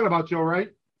what I'm talking about, Joe, right?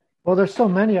 Well, there's so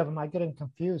many of them. I get them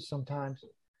confused sometimes.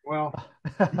 Well,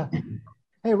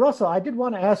 hey, Russell, I did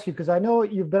want to ask you, because I know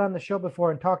you've been on the show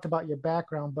before and talked about your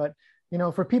background, but,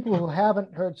 for people who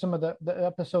haven't heard some of the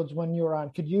episodes when you were on,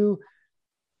 could you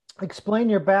explain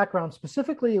your background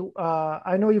specifically?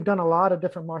 I know you've done a lot of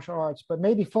different martial arts, but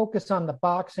maybe focus on the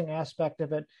boxing aspect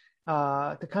of it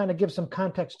to kind of give some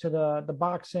context to the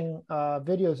boxing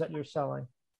videos that you're selling.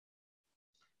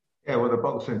 Yeah, well, the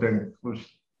boxing thing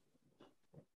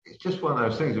it's just one of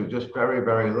those things. We're just very,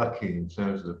 very lucky in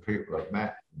terms of the people I've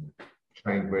met,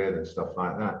 trained with and stuff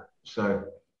like that. So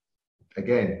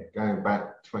again, going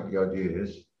back 20 odd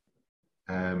years,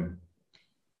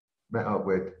 met up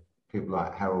with people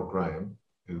like Harold Graham,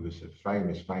 who was a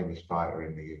famous fighter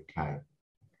in the UK.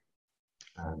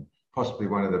 Possibly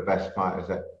one of the best fighters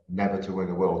that never to win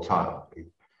a world title. He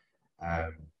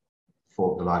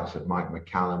fought the likes of Mike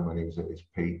McCallum when he was at his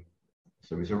peak.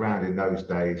 So he was around in those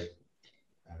days.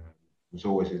 Was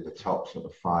always in the top sort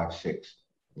of 5'6"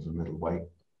 as a middleweight.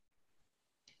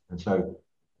 And so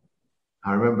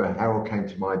I remember Harold came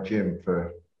to my gym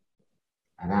for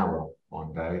an hour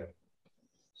one day.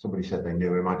 Somebody said they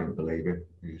knew him. I didn't believe him.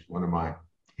 He was one of my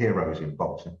heroes in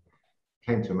boxing.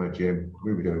 Came to my gym.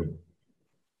 We were doing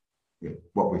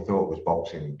what we thought was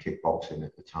boxing and kickboxing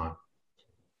at the time.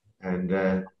 And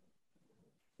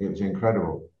it was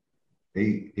incredible.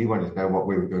 He wanted to know what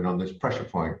we were doing on this pressure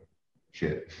point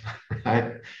shit.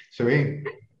 Right? So he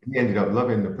ended up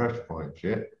loving the pressure point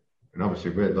shit. And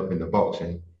obviously we're loving the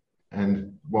boxing.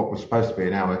 And what was supposed to be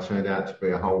an hour turned out to be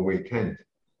a whole weekend.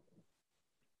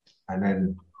 And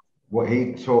then what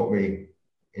he taught me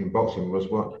in boxing was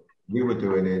what we were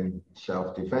doing in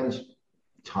self-defense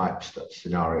type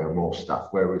scenario, more stuff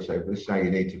where we say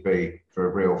you need to be for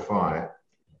a real fight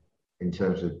in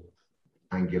terms of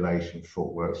angulation,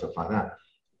 footwork, stuff like that.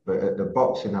 But at the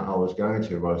boxing that I was going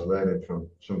to, where I was learning from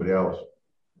somebody else,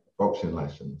 boxing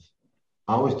lessons,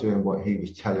 I was doing what he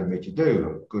was telling me to do.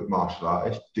 A good martial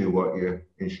artist, do what your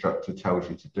instructor tells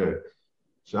you to do.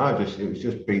 So it was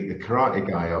just beat the karate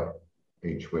guy up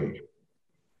each week.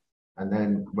 And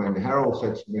then when Harold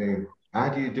said to me, how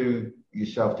do you do your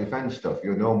self-defense stuff,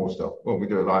 your normal stuff? Well, we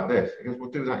do it like this. He goes,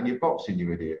 well, do that in your boxing,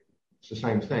 you idiot. It's the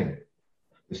same thing.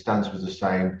 The stance was the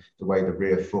same, the way the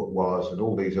rear foot was, and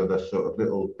all these other sort of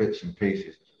little bits and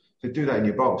pieces. So do that in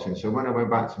your boxing. So when I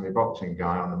went back to my boxing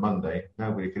guy on the Monday,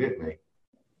 nobody could hit me.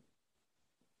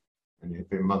 And it'd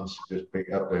been months to just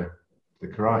pick up the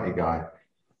karate guy.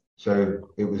 So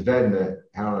it was then that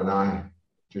Harold and I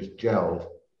just gelled,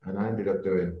 and I ended up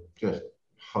doing just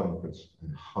hundreds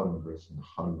and hundreds and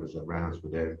hundreds of rounds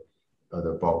with him.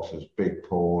 Other boxers, Big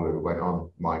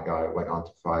Paul, my guy who went on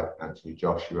to fight Anthony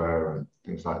Joshua and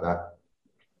things like that.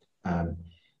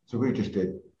 So we just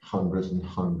did hundreds and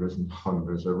hundreds and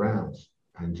hundreds of rounds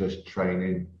and just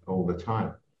training all the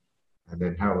time. And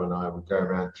then Harold and I would go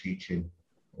around teaching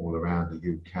all around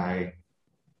the UK,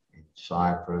 in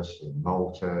Cyprus, in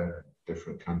Malta,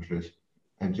 different countries,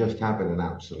 and just having an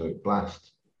absolute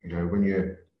blast. When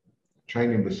you're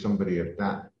training with somebody of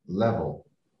that level,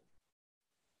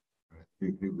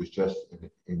 who was just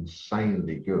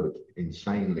insanely good,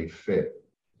 insanely fit,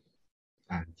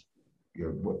 and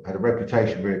had a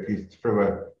reputation where if you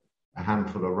threw a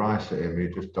handful of rice at him,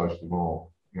 he'd just dodge them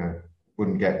all.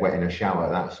 Wouldn't get wet in a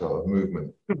shower, that sort of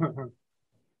movement.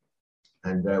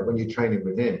 And when you're training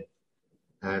with him,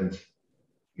 and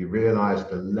you realise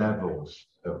the levels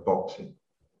of boxing,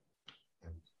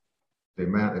 and the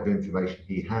amount of information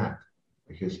he had,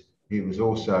 because he was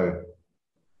also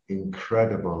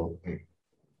incredible in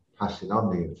passing on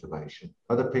the information.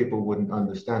 Other people wouldn't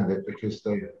understand it because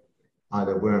they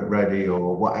either weren't ready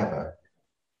or whatever.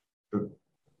 But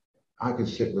I could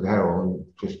sit with Harold and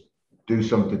just do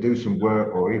some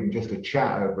work, or even just a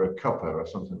chat over a cuppa or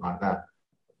something like that,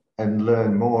 and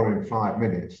learn more in 5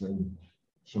 minutes than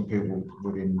some people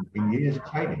would in years of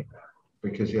training,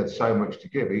 because he had so much to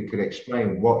give. He could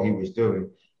explain what he was doing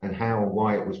and how and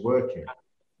why it was working.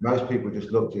 Most people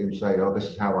just looked at him and say, oh, this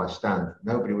is how I stand.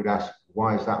 Nobody would ask,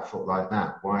 why is that foot like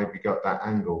that? Why have you got that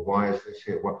angle? Why is this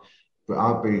here? But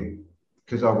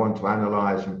because I want to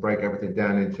analyze and break everything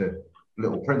down into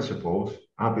little principles,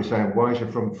 I'd be saying, why is your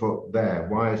front foot there?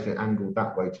 Why is it angled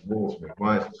that way towards me?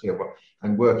 Why is this here?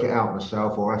 And work it out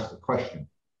myself, or ask the question.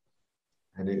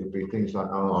 And it would be things like,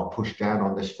 oh, I'll push down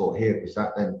on this foot here, because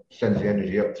that then sends the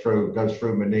energy up through, goes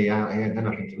through my knee out here, and then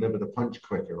I can deliver the punch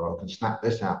quicker, or I can snap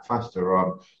this out faster, or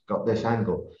I've got this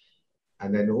angle.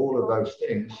 And then all of those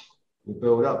things will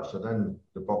build up. So then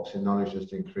the boxing knowledge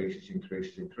just increases.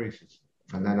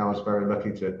 And then I was very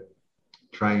lucky to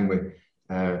train with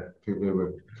people who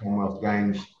were Commonwealth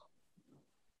Games,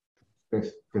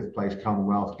 fifth place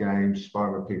Commonwealth Games,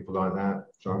 sparring with people like that,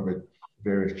 sparring with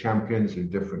various champions in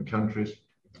different countries,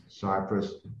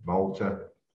 Cyprus, Malta,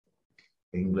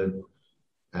 England,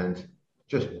 and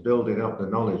just building up the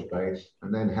knowledge base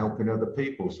and then helping other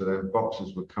people. So then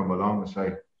boxers would come along and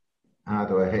say, how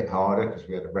do I hit harder? Because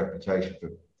we had a reputation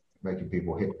for making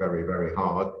people hit very, very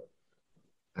hard.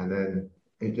 And then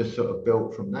it just sort of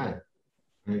built from there.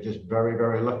 And you're just very,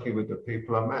 very lucky with the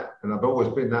people I met. And I've always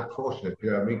been that fortunate.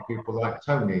 I meet people like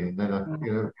Tony, and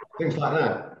then, things like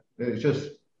that. It's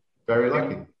just very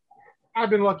lucky.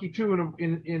 I've been lucky too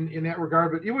in that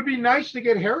regard. But it would be nice to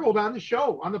get Harold on the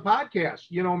show, on the podcast.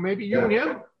 Maybe you and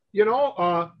him.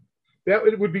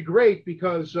 That would be great,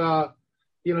 because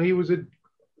he was a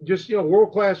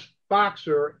world class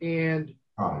boxer, and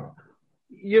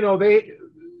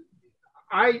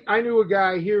I knew a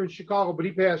guy here in Chicago, but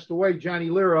he passed away, Johnny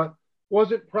Lira.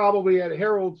 Wasn't probably at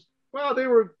Harold's. Well, they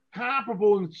were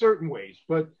comparable in certain ways,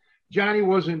 but Johnny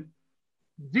wasn't.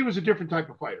 He was a different type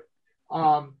of fighter.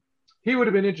 He would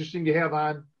have been interesting to have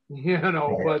on,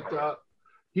 but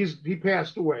he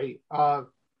passed away.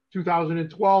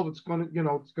 2012. It's gonna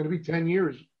be 10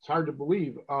 years. It's hard to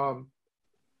believe.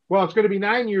 Well, it's going to be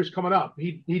 9 years coming up.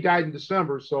 He died in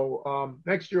December, so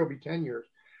next year will be 10 years.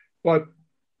 But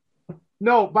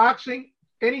no, boxing,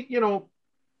 even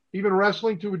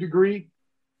wrestling to a degree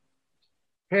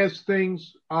has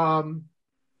things. But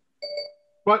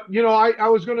I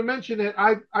was going to mention that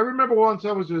I remember once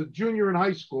I was a junior in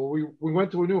high school. We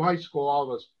went to a new high school, all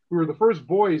of us. We were the first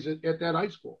boys at that high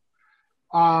school.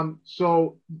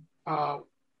 So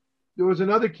there was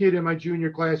another kid in my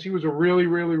junior class. He was a really,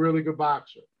 really, really good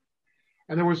boxer.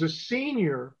 And there was a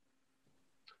senior,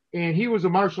 and he was a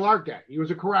martial art guy. He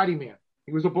was a karate man.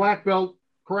 He was a black belt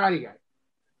karate guy.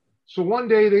 So one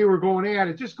day they were going at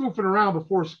it, just goofing around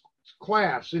before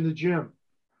class in the gym.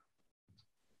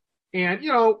 And,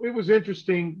 it was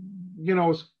interesting.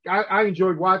 I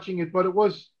enjoyed watching it, but it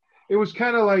was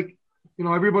kind of like,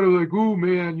 everybody was like, ooh,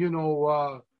 man,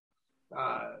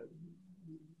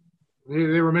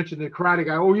 they were mentioning the karate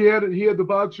guy. Oh, he had the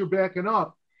boxer backing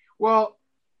up. Well,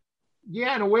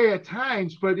 yeah, in a way at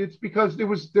times, but it's because there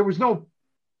was no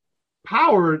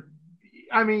power.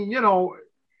 I mean,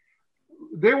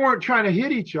 they weren't trying to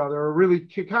hit each other or really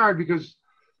kick hard, because,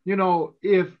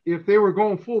 if they were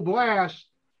going full blast,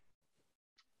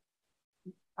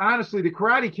 honestly, the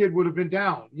Karate Kid would have been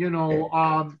down.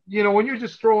 When you're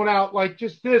just throwing out like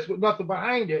just this with nothing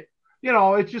behind it,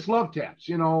 it's just love taps.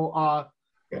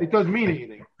 It doesn't mean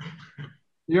anything.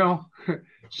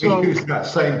 So, we use that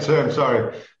same term.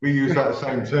 Sorry, we use that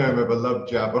same term of a love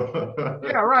jab.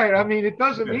 Yeah, right. I mean, it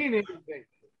doesn't mean anything.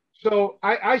 So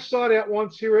I saw that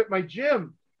once here at my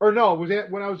gym, or no, it was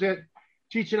when I was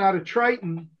teaching out of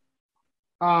Triton.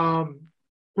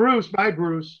 Bruce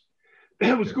was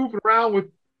goofing around with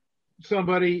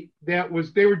somebody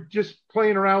they were just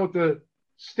playing around with the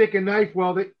stick and knife.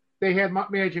 Well, they had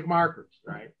magic markers,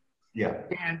 right? Yeah.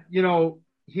 And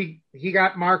he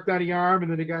got marked on the arm,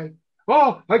 and then the guy,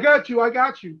 oh, I got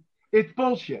you. It's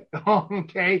bullshit.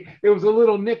 Okay. It was a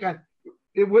little nick on.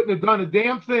 it wouldn't have done a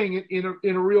damn thing in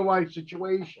a real life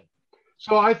situation.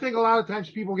 So I think a lot of times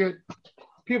people get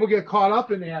caught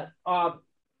up in that.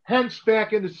 Hence,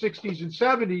 back in the 60s and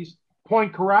 70s,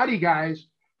 point karate guys,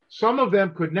 some of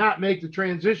them could not make the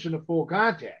transition to full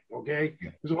contact. Okay,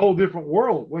 it's a whole different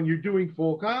world when you're doing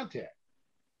full contact.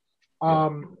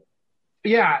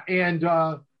 Yeah, and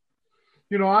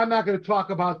I'm not going to talk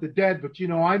about the dead, but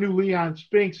I knew Leon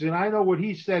Spinks, and I know what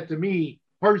he said to me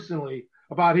personally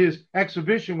about his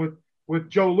exhibition with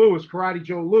Joe Louis, Karate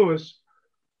Joe Louis.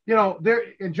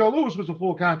 And Joe Louis was a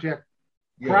full contact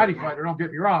karate fighter. Don't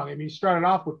get me wrong. I mean, he started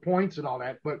off with points and all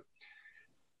that, but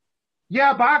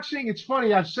yeah, boxing. It's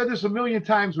funny. I've said this a million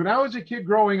times. When I was a kid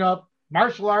growing up,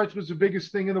 martial arts was the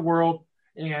biggest thing in the world,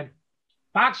 and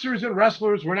boxers and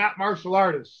wrestlers were not martial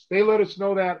artists. They let us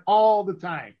know that all the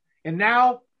time. And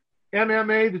now,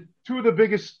 MMA, the two of the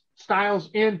biggest styles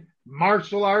in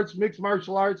martial arts, mixed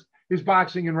martial arts, is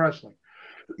boxing and wrestling.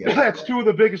 Yeah. That's two of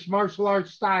the biggest martial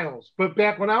arts styles. But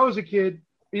back when I was a kid,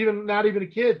 not even a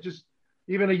kid, just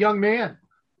even a young man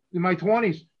in my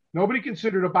 20s, nobody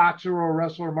considered a boxer or a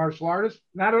wrestler a martial artist.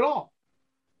 Not at all.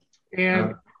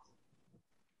 And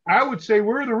I would say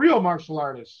we're the real martial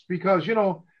artists because,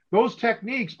 those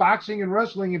techniques, boxing and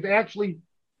wrestling, have actually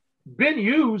been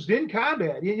used in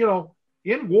combat.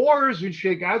 In wars and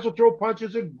shit, guys will throw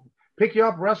punches and pick you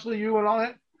up, wrestle you and all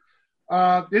that.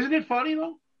 Isn't it funny,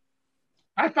 though?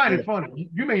 I find it funny.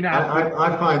 You may not.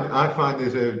 I find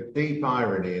there's a deep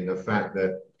irony in the fact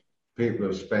that people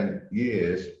have spent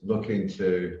years looking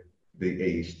to the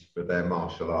East for their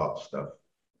martial arts stuff.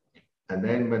 And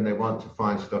then when they want to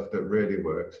find stuff that really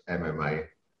works, MMA,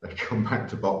 they come back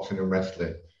to boxing and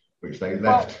wrestling, which they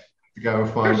left to go and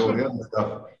find all the other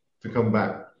stuff to come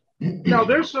back. Now,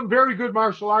 there's some very good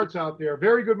martial arts out there,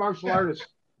 very good martial artists.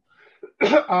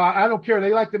 I don't care.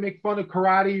 They like to make fun of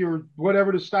karate or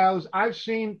whatever the style is. I've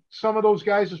seen some of those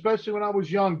guys, especially when I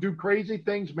was young, do crazy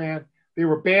things, man. They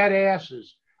were badasses.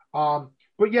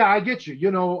 But yeah, I get you.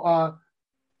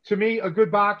 To me, a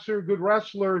good boxer, a good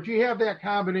wrestler, if you have that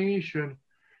combination,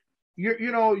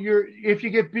 if you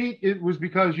get beat, it was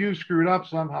because you screwed up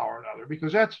somehow or another,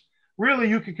 because that's really,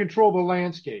 you can control the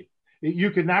landscape. You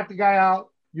can knock the guy out.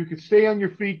 You can stay on your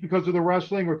feet because of the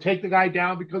wrestling, or take the guy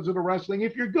down because of the wrestling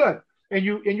if you're good, and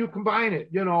you combine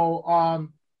it. But a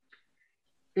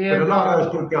lot of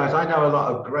those good guys, I know a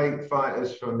lot of great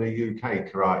fighters from the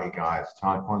UK, karate guys,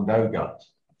 taekwondo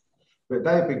guys. But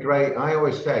they'd be great. I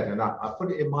always said, and I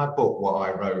put it in my book, what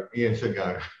I wrote years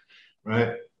ago,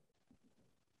 right?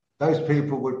 Those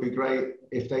people would be great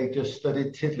if they just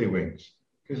studied tiddlywinks,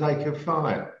 because they could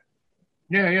fight.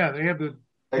 Yeah,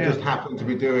 they just happen to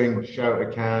be doing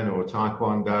Shotokan or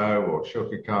Taekwondo or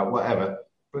Shokukan, whatever,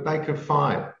 but they could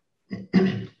fight.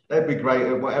 They'd be great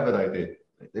at whatever they did.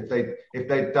 If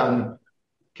they'd done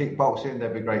kickboxing,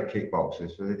 they'd be great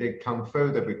kickboxers. If they did kung fu,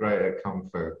 they'd be great at kung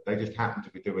fu. They just happen to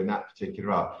be doing that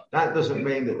particular art. That doesn't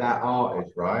mean that art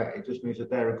is right. It just means that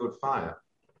they're a good fighter.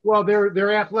 Well,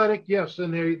 they're athletic, yes,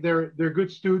 and they're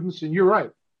good students, and you're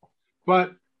right.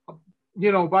 But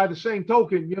by the same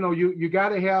token, you got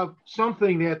to have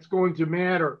something that's going to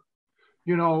matter.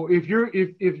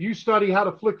 If you study how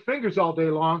to flick fingers all day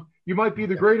long, you might be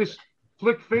the greatest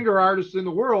flick finger artist in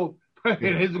the world.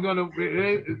 It's not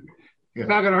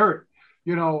going to hurt.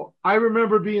 I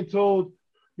remember being told,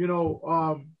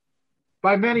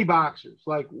 by many boxers,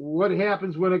 like, what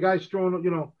happens when a guy's throwing a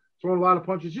lot of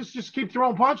punches? Just keep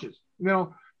throwing punches.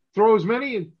 Throw as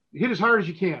many and hit as hard as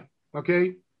you can.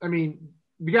 Okay, I mean,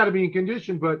 you got to be in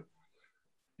condition, but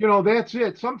that's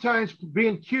it. Sometimes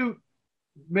being cute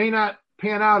may not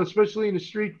pan out, especially in a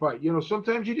street fight.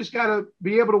 Sometimes you just got to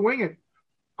be able to wing it.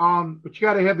 But you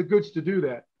got to have the goods to do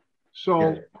that.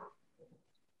 So,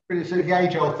 but it's the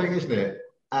age-old thing, isn't it?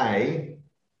 A,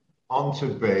 on to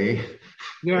B,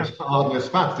 as hard and as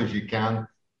fast as you can.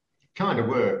 Kind of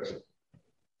works.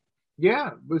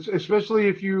 Yeah, but especially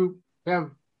if you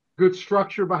have good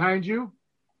structure behind you,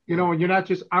 and you're not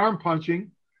just arm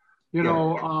punching,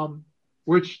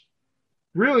 which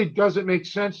really doesn't make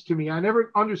sense to me. I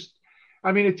never understand.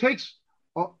 I mean, it takes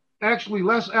actually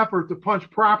less effort to punch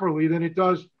properly than it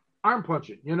does arm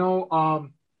punching,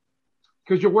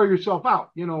 because you'll wear yourself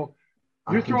out. You're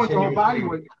throwing your whole body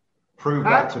weight. Prove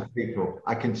that to people.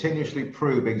 I continuously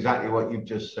prove exactly what you've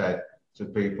just said to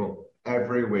people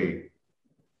every week,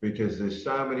 because there's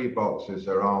so many boxers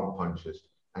that are arm punchers,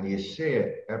 and you see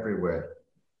it everywhere.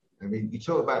 I mean, you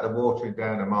talk about the watering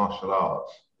down of martial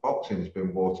arts. Boxing's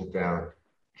been watered down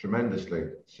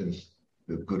tremendously since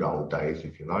the good old days,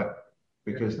 if you like,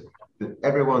 because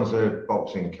everyone's a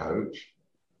boxing coach,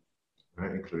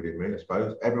 right, including me, I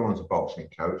suppose. Everyone's a boxing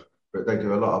coach. but they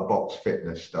do a lot of box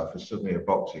fitness stuff. And suddenly a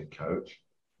boxing coach,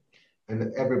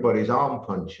 and everybody's arm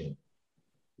punching.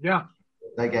 Yeah.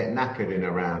 They get knackered in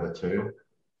a round or two,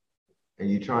 and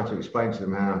you try to explain to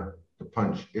them how the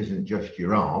punch isn't just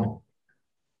your arm,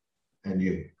 and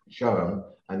you show them,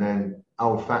 and then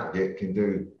old fat Dick can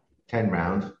do 10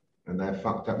 rounds, and they're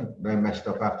fucked up, they're messed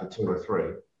up after 2 or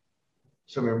 3.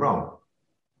 Something wrong.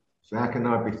 So how can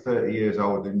I be 30 years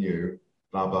older than you,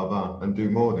 blah, blah, blah, and do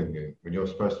more than you when you're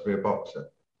supposed to be a boxer?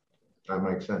 That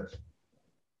makes sense.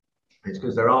 It's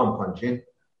because they're arm punching,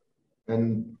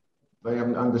 and they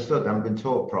haven't understood, they haven't been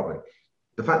taught properly.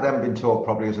 The fact they haven't been taught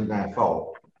properly isn't their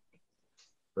fault.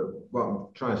 But what I'm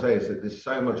trying to say is that there's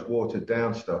so much watered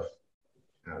down stuff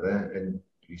out there, and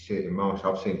you see it in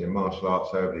I've seen it in martial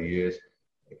arts over the years,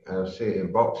 and I see it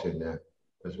in boxing now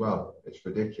as well. It's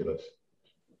ridiculous.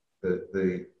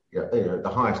 The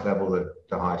highest level,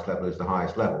 the highest level is the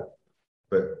highest level,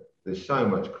 but there's so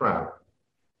much crap.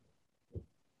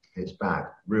 It's bad,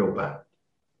 real bad.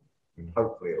 And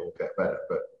hopefully it'll get better,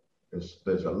 but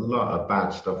there's a lot of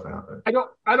bad stuff out there.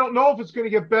 I don't know if it's going to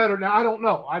get better. Now I don't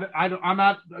know. I'm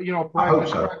not a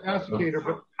prognosticator,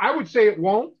 but I would say it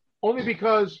won't, only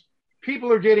because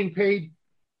people are getting paid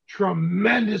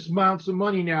tremendous amounts of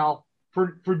money now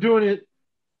for doing it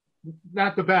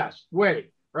not the best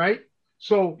way, right?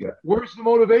 So Where's the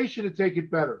motivation to take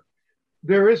it better?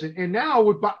 There isn't. And now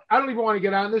I don't even want to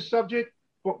get on this subject,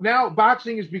 but now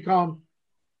boxing has become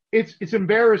it's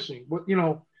embarrassing. But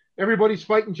everybody's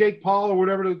fighting Jake Paul or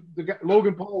whatever the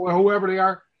Logan Paul or whoever they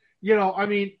are. I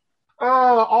mean,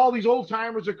 all these old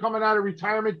timers are coming out of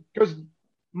retirement because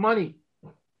money.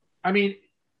 I mean,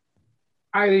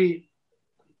 I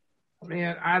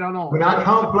don't know. I mean, I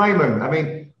can't blame them.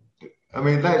 I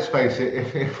mean, let's face it.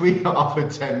 If we got offered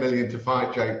 10 million to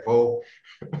fight Jake Paul,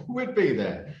 we'd be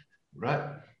there,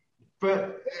 right?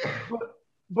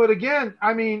 But again,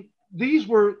 I mean,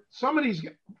 some of these,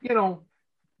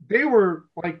 they were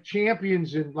like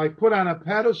champions and like put on a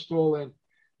pedestal, and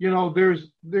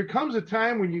there comes a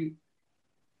time when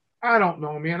I don't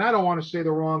know, man. I don't want to say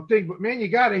the wrong thing, but man, you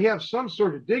got to have some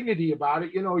sort of dignity about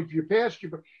it. If you're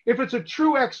if it's a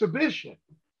true exhibition,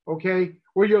 okay,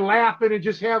 where you're laughing and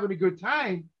just having a good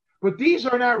time, but these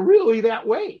are not really that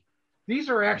way. These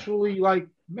are actually like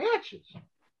matches,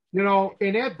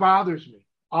 and that bothers me.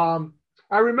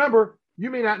 I remember,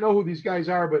 you may not know who these guys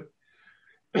are, but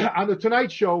on the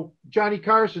Tonight Show, Johnny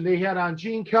Carson, they had on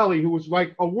Gene Kelly, who was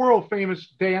like a world famous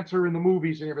dancer in the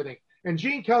movies and everything. And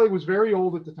Gene Kelly was very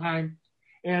old at the time.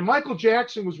 And Michael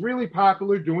Jackson was really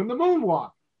popular doing the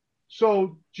moonwalk.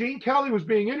 So Gene Kelly was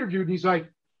being interviewed, and he's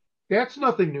like, that's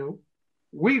nothing new.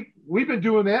 We've been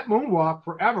doing that moonwalk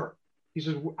forever. He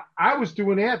says, I was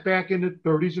doing that back in the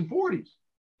 30s and 40s.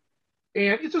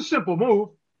 And it's a simple move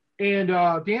and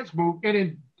dance move.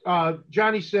 And then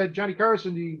Johnny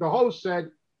Carson, the host, said,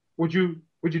 would you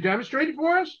demonstrate it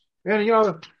for us? And,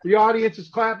 the audience is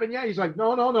clapping. Yeah. He's like,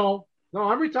 no,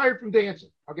 I'm retired from dancing.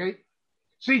 Okay.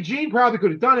 See, Gene probably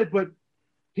could have done it, but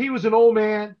he was an old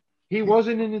man. He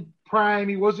wasn't in his prime.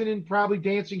 He wasn't in probably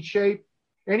dancing shape.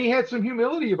 And he had some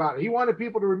humility about it. He wanted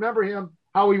people to remember him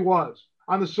how he was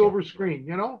on the silver screen,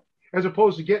 as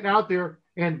opposed to getting out there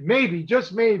and maybe,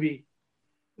 just maybe,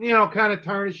 kind of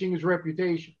tarnishing his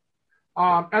reputation.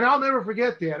 And I'll never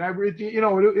forget that.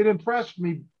 It impressed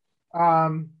me.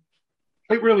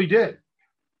 It really did.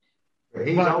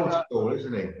 He's old school,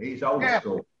 isn't he? He's old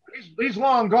school. He's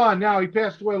long gone now. He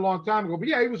passed away a long time ago. But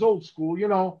yeah, he was old school.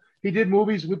 He did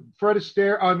movies with Fred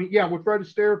Astaire. With Fred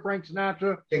Astaire, Frank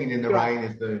Sinatra. Singing in the Rain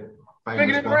is the famous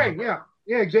Singing in the Rain,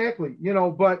 yeah, exactly.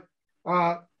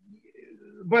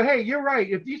 But hey, you're right.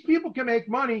 If these people can make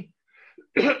money,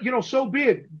 so be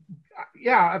it.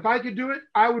 Yeah, if I could do it,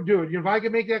 I would do it. If I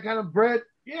could make that kind of bread,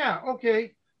 yeah,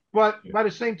 okay. But by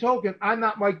the same token, I'm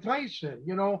not Mike Tyson.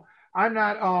 I'm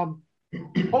not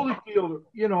Holyfield.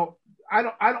 I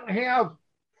don't have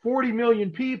 40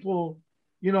 million people,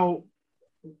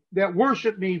 that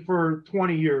worship me for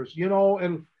 20 years, and all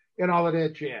of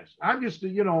that jazz. I'm just a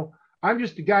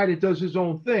guy that does his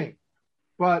own thing.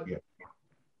 But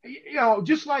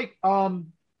just like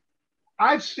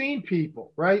I've seen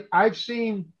people, right?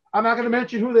 I'm not going to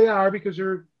mention who they are because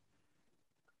they're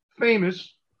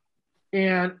famous,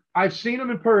 and I've seen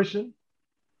them in person,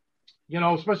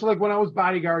 especially like when I was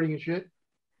bodyguarding and shit.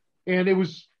 And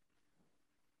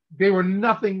they were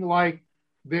nothing like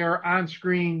their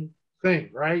on-screen thing,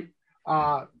 right?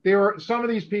 Some of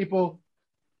these people,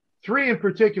 3 in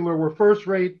particular, were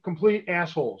first-rate, complete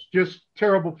assholes, just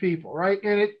terrible people, right?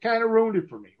 And it kind of ruined it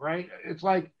for me, right? It's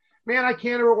like, man, I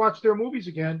can't ever watch their movies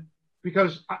again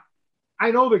because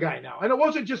I know the guy now. And it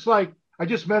wasn't just like I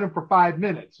just met him for 5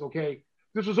 minutes. Okay.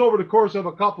 This was over the course of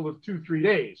a couple of 2-3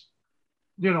 days,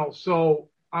 so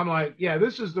I'm like, yeah,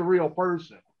 this is the real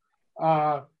person.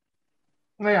 Yeah.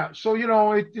 So,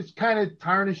 it kind of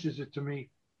tarnishes it to me.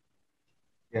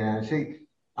 Yeah. See,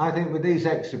 I think with these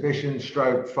exhibitions,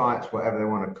 stroke fights, whatever they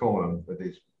want to call them, with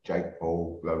these Jake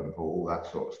Paul, Logan Paul, all that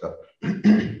sort of stuff,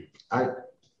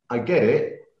 I get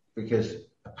it because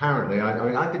apparently, I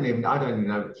don't even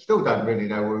know, still don't really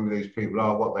know who these people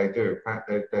are, what they do. In fact,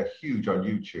 they're huge on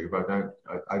YouTube.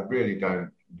 I really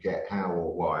don't get how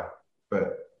or why,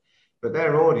 but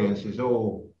their audience is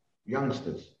all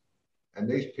youngsters, and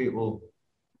these people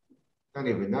don't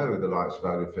even know who the likes of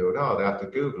Holyfield are. They have to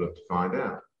Google them to find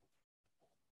out.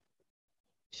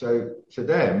 So to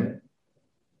them,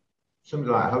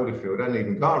 somebody like Holyfield hasn't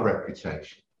even got a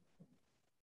reputation.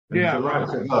 And Yeah, the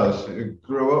likes of us who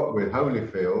grew up with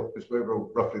Holyfield, because we were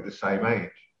all roughly the same age,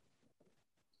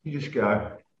 you just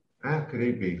go, how could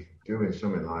he be doing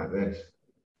something like this?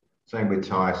 Same with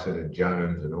Tyson and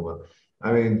Jones and all that.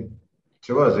 I mean,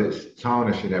 to us, it's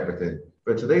tarnishing everything.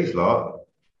 But to these lot,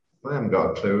 they haven't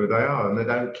got a clue who they are, and they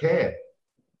don't care.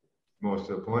 More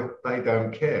to the point, they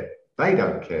don't care. They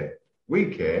don't care. We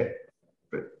care,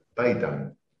 but they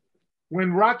don't.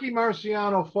 When Rocky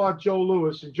Marciano fought Joe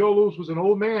Louis, and Joe Louis was an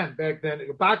old man back then,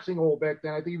 boxing old back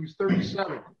then, I think he was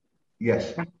 37.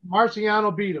 Yes.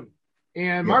 Marciano beat him.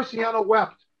 And Marciano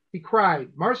wept. He cried.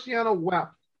 Marciano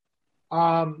wept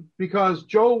because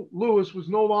Joe Louis was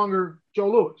no longer Joe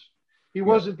Louis. He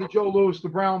wasn't the Joe Louis, the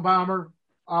Brown Bomber,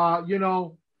 and,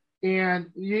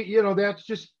 that's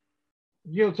just,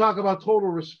 talk about total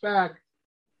respect,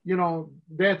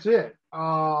 that's it.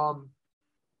 I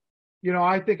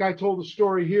think I told a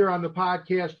story here on the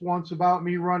podcast once about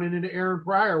me running into Aaron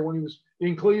Pryor when he was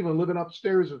in Cleveland, living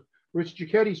upstairs of Rich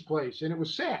Giacchetti's place. And it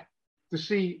was sad to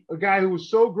see a guy who was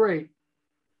so great,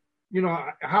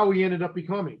 how he ended up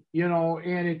becoming,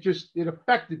 and it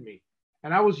affected me.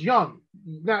 And I was young,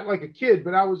 not like a kid,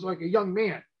 but I was like a young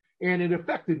man, and it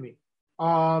affected me.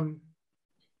 Of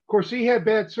course, he had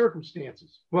bad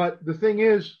circumstances, but the thing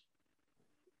is,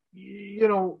 hey,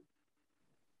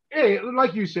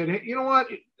 like you said, you know what?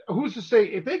 Who's to say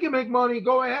if they can make money,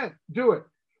 go ahead, do it.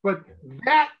 But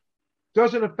that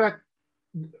doesn't affect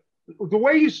the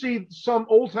way you see some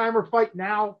old timer fight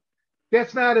now.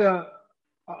 That's not a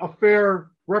fair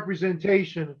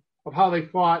representation of how they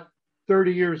fought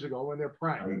 30 years ago in their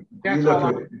prime. You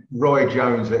look at Roy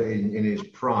Jones in his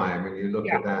prime, and you look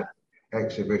at that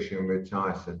exhibition with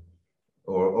Tyson,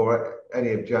 or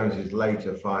any of Jones's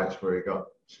later fights where he got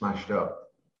smashed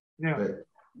up. Yeah. But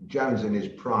Jones in his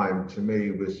prime, to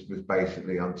me, was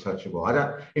basically untouchable.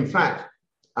 In fact,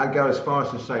 I'd go as far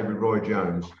as to say with Roy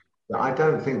Jones that I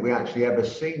don't think we actually ever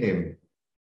seen him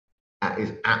at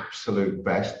his absolute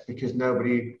best because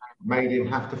nobody made him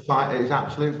have to fight at his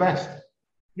absolute best.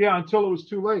 Yeah, until it was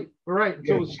too late. All right,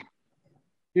 until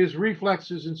his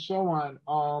reflexes and so on.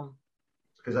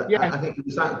 Because I think he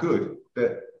was that good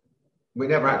that we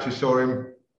never actually saw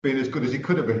him being as good as he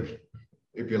could have been,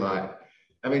 if you like.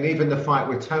 I mean, even the fight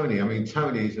with Tony. I mean,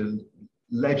 Tony's a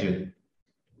legend.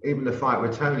 Even the fight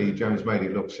with Tony, Jones made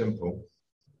it look simple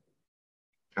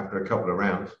after a couple of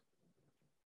rounds.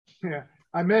 Yeah,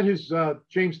 I met his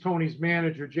James Toney's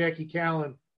manager, Jackie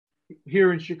Callan,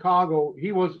 here in Chicago.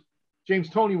 James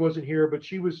Toney wasn't here, but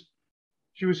she was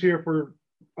here for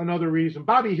another reason.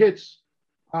 Bobby Hitz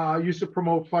used to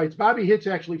promote fights. Bobby Hitz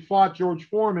actually fought George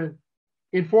Foreman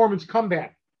in Foreman's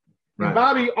comeback. Right. And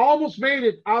Bobby almost made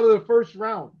it out of the first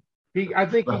round.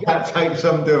 That takes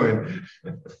some doing.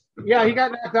 Yeah, he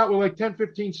got knocked out with like 10,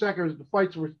 15 seconds. The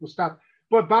fights were stopped.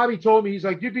 But Bobby told me, he's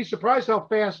like, you'd be surprised how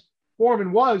fast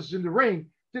Foreman was in the ring.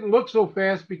 Didn't look so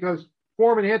fast because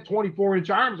Foreman had 24-inch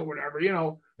arms or whatever,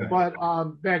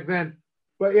 but back then.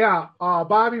 But yeah,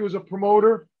 Bobby was a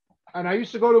promoter, and I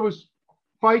used to go to his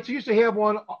fights. He used to have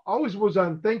one, always was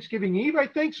on Thanksgiving Eve, I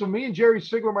think. So me and Jerry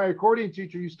Sigler, my accordion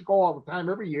teacher, used to go all the time,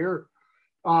 every year.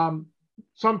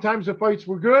 Sometimes the fights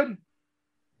were good.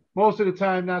 Most of the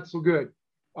time, not so good.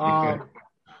 But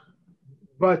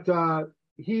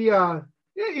he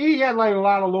had like a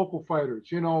lot of local fighters,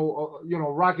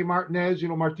 Rocky Martinez,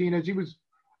 Martinez. He was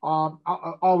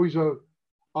always a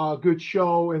good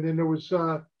show. And then there was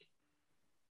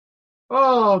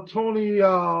Tony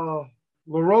La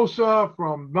Rosa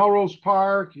from Melrose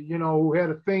Park, who had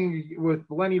a thing with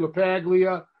Lenny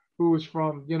LaPaglia, who was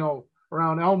from,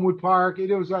 around Elmwood Park.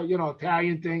 It was like,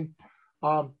 Italian thing.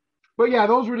 But yeah,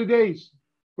 those were the days.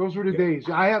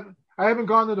 I haven't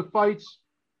gone to the fights.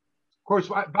 Of course,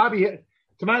 Bobby,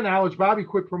 to my knowledge, Bobby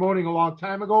quit promoting a long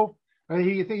time ago. I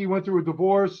think he went through a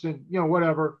divorce and,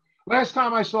 whatever. Last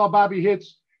time I saw Bobby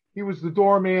Hitz, He was the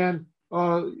doorman,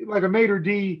 like a maitre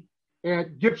d'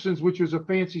 at Gibson's, which was a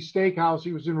fancy steakhouse.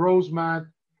 He was in Rosemont.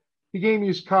 He gave me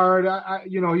his card.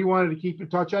 He wanted to keep in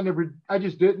touch. I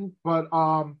just didn't, but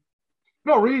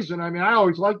no reason. I mean, I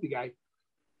always liked the guy,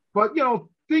 but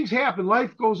things happen.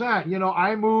 Life goes on.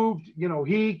 I moved.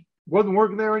 He wasn't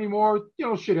working there anymore.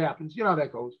 Shit happens. You know how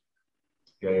that goes.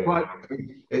 Yeah. But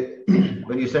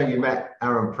when you say you met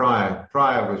Aaron Pryor,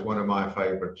 Pryor was one of my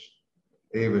favorites.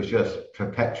 He was just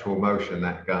perpetual motion,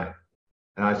 that guy.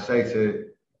 And I say to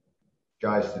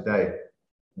guys today,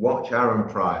 watch Aaron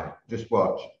Pryor. Just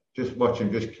watch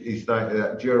him. He's like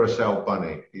that Duracell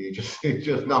bunny. He's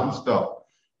just non-stop.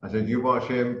 I said, you watch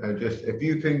him, and if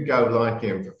you can go like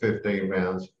him for 15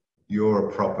 rounds, you're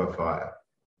a proper fighter.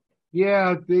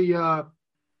 Yeah,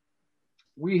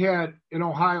 we had in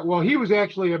Ohio. Well, he was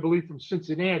actually, I believe, from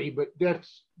Cincinnati, but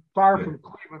that's far from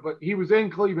Cleveland. But he was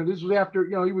in Cleveland. This was after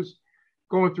he was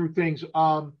going through things.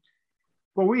 But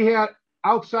we had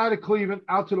outside of Cleveland,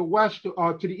 out to the west,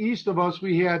 to the east of us,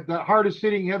 we had the hardest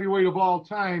hitting heavyweight of all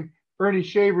time, Ernie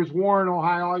Shavers, Warren,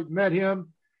 Ohio. I met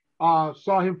him,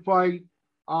 saw him fight.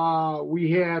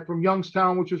 We had from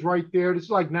Youngstown, which is right there. This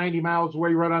is like 90 miles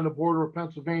away, right on the border of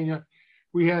Pennsylvania.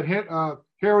 We had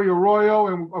Harry Arroyo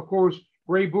and, of course,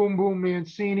 Ray Boom Boom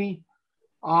Mancini.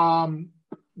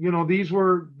 These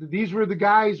were the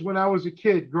guys when I was a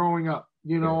kid growing up.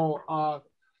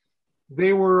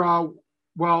 They were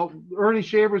Ernie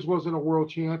Shavers wasn't a world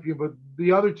champion, but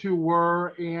the other two were.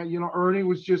 And Ernie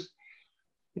was just,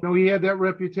 he had that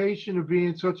reputation of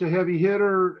being such a heavy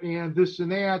hitter and this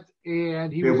and that.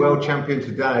 And he was a world champion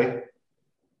today.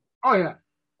 Oh yeah.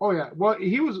 Well,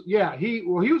 he was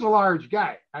a large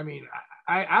guy. I mean,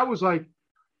 I was like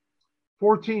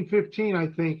 14, 15, I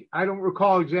think. I don't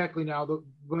recall exactly now,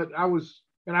 but I was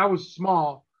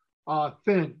small,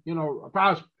 thin, I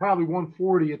was probably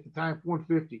 140 at the time,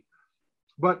 150.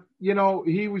 But,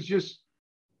 he was just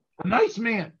a nice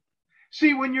man.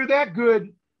 See, when you're that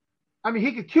good, I mean,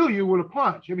 he could kill you with a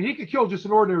punch. I mean, he could kill just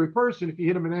an ordinary person if you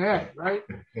hit him in the head, right?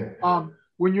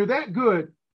 When you're that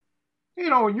good,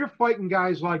 and you're fighting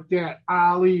guys like that,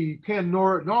 Ali, Ken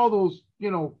Norton, all those,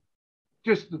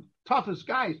 just the toughest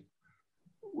guys,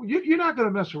 you're not going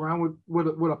to mess around with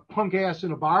a punk ass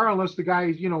in a bar unless the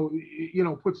guy,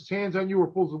 puts his hands on you or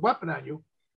pulls a weapon on you.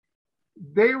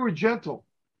 They were gentle,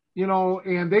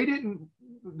 and they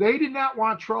did not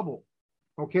want trouble.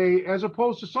 Okay. As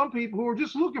opposed to some people who are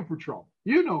just looking for trouble.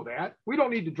 That. We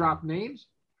don't need to drop names,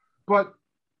 but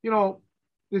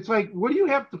it's like, what do you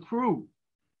have to prove?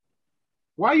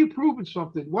 Why are you proving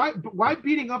something? Why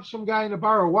beating up some guy in the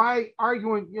bar? Or why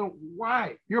arguing?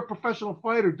 Why? You're a professional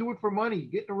fighter. Do it for money.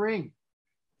 Get in the ring.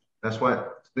 That's why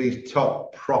these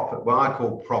top proper, what I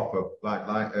call proper, like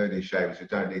Ernie Shavers, who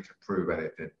don't need to prove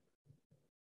anything.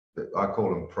 I call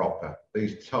them proper.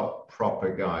 These top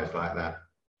proper guys like that.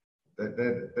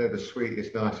 They're the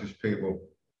sweetest, nicest people.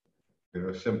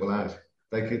 Simple as.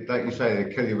 They could, like you say,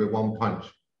 they kill you with one punch.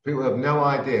 People have no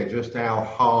idea just how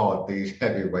hard these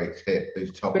heavyweights hit,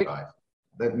 these top guys.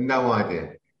 They have no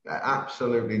idea.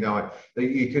 Absolutely no idea.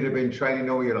 You could have been training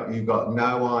all your life. You've got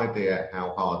no idea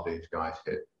how hard these guys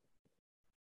hit.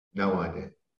 No idea.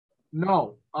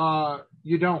 No,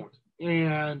 you don't.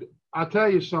 And I'll tell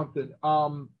you something.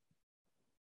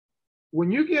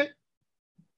 When you get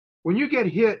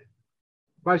hit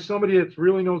by somebody that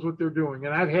really knows what they're doing,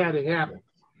 and I've had it happen,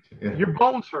 your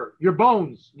bones hurt. Your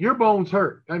bones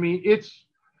hurt. I mean, it's,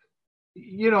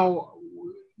 your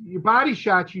body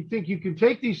shots, you think you can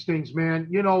take these things, man.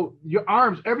 Your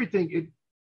arms, everything.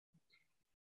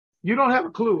 You don't have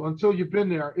a clue until you've been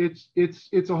there.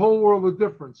 It's a whole world of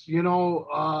difference, it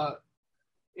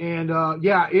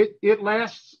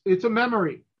lasts. It's a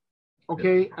memory.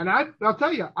 Okay. And I'll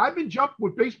tell you, I've been jumped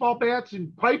with baseball bats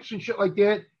and pipes and shit like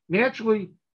that.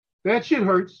 Naturally, that shit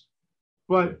hurts,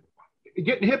 but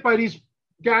getting hit by these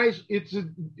guys, it's a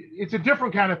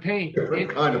different kind of pain.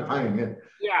 Kind of pain,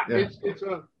 yeah. Yeah.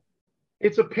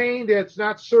 It's a pain that's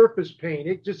not surface pain.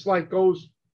 It just goes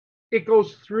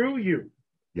through you.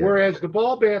 Yeah. Whereas the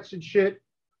ball bats and shit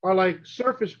are like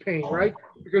surface pain, right?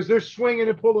 Because they're swinging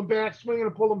and pulling back.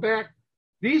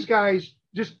 These guys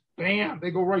just bam,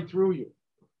 they go right through you.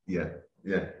 Yeah.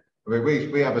 I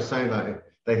mean, we have a saying like,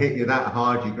 they hit you that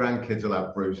hard, your grandkids will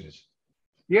have bruises.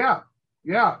 Yeah.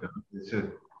 But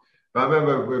I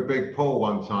remember with Big Paul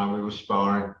one time, we were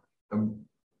sparring, and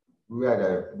we had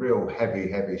a real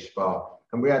heavy spar.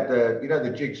 And we had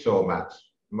the jigsaw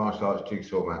mats, martial arts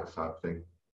jigsaw mats type thing.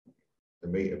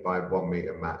 The 1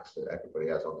 meter mats that everybody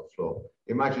has on the floor.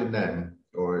 Imagine them,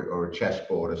 or a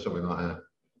chessboard or something like that.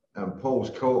 And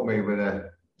Paul's caught me with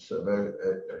a sort of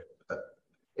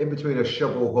in between a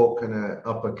shovel hook and an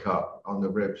uppercut on the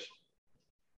ribs.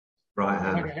 Right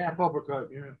hand. Like a half uppercut,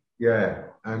 yeah. Yeah.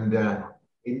 And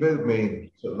he moved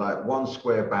me sort of like 1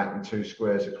 square back and 2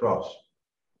 squares across.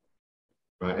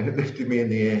 Right. And it lifted me in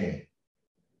the air.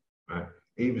 Right.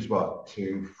 He was what,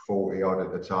 240 odd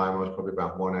at the time. I was probably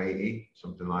about 180,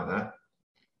 something like that.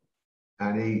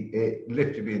 And it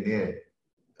lifted me in the air.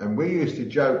 And we used to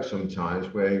joke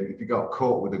sometimes where if you got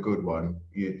caught with a good one,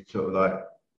 you'd sort of like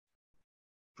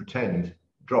pretend,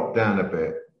 drop down a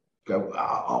bit, go,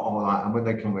 oh, and when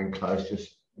they come in close,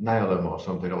 just nail them or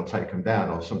something, or take them down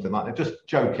or something like that. Just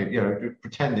joking,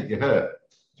 pretend that you're hurt.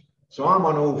 So I'm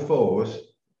on all fours,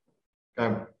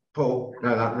 going, Paul,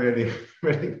 no, that really,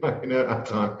 really fucking hurt that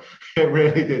time. It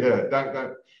really did hurt.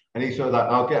 Don't. And he sort of like,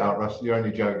 I'll get up, Russ, you're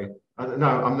only joking. No,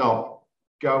 I'm not.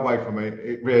 Go away from me.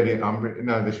 It really,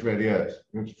 no, this really hurts.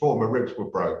 It's 4 of my ribs were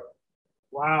broke.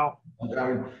 Wow. I'm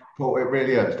going, Paul, it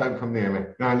really hurts. Don't come near me.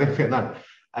 No, leave it alone.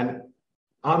 And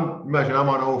I'm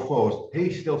on all fours.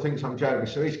 He still thinks I'm joking.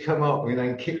 So he's come up and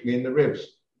then kicked me in the ribs,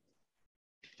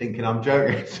 thinking I'm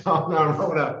joking. So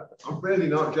no, I'm really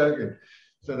not joking.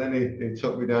 So then he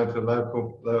took me down to the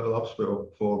local hospital.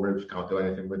 4 ribs, can't do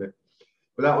anything with it.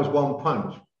 But that was 1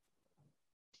 punch.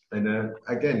 And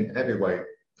again,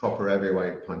 proper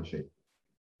heavyweight punching.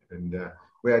 And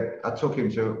I took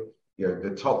him to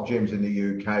the top gyms in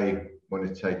the UK.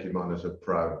 Wanted to take him on as a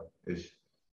pro. His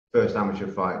first amateur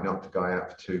fight knocked a guy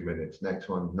out for 2 minutes. Next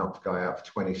one knocked a guy out for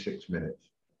 26 minutes.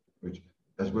 Which,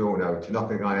 as we all know, to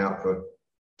knock a guy out for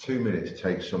 2 minutes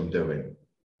takes some doing.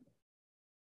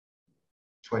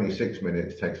 26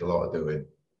 minutes takes a lot of doing.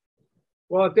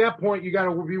 Well, at that point, you got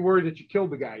to be worried that you killed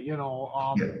the guy,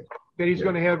 that he's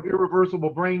going to have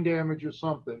irreversible brain damage or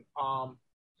something. Well,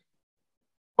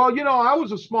 I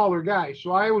was a smaller guy,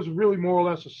 so I was really more or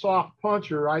less a soft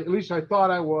puncher. At least I thought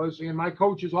I was, and my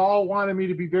coaches all wanted me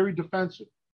to be very defensive.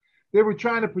 They were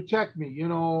trying to protect me,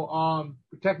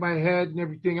 protect my head and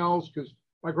everything else, because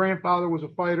my grandfather was a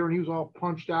fighter and he was all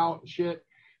punched out and shit.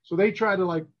 So they tried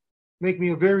to make me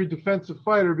a very defensive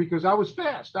fighter because I was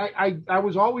fast. I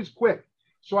was always quick.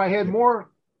 So I had more,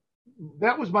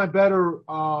 that was my better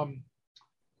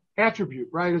attribute,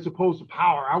 right? As opposed to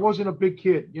power. I wasn't a big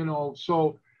kid,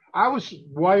 so I was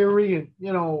wiry and,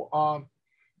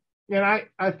 and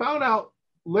I found out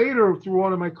later through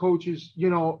one of my coaches,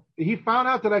 he found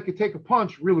out that I could take a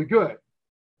punch really good.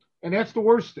 And that's the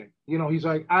worst thing. He's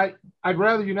like, I'd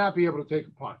rather you not be able to take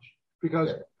a punch because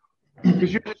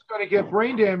you're just going to get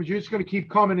brain damage. You're just going to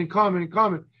keep coming and coming and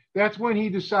coming. That's when he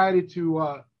decided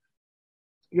to,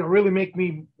 really make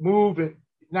me move and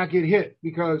not get hit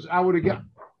because I would have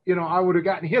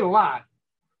gotten hit a lot.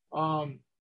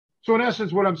 So in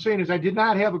essence, what I'm saying is I did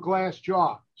not have a glass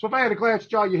jaw. So if I had a glass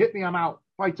jaw, you hit me, I'm out.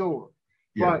 Fight's over.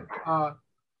 Yeah. But,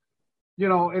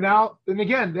 and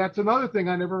again, that's another thing.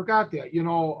 I never got that,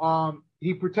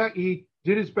 he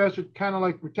did his best to kind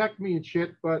of protect me and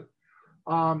shit. But,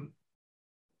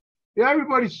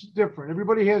 everybody's different.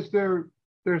 Everybody has their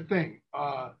thing.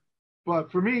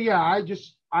 But for me, I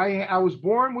was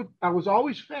I was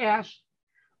always fast.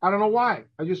 I don't know why.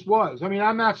 I just was. I mean,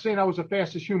 I'm not saying I was the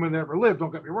fastest human that ever lived.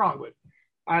 Don't get me wrong, but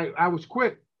I was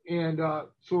quick, and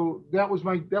so that was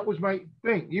my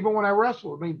thing. Even when I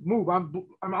wrestled, move.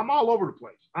 I'm all over the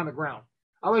place on the ground.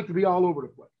 I like to be all over the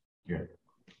place. Yeah.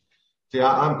 See,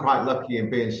 I'm quite lucky in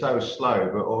being so slow,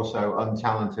 but also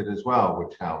untalented as well,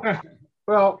 which helps.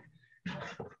 Well,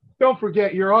 don't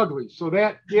forget you're ugly, so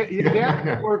that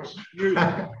works.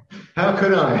 How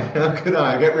could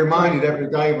I? I get reminded every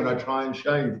day when I try and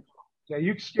shave. Yeah,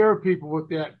 you scare people with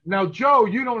that. Now, Joe,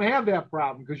 you don't have that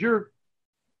problem because you're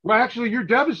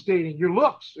devastating. Your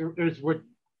looks is what,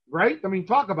 right? I mean,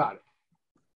 talk about it.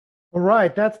 Well,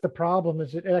 right. That's the problem.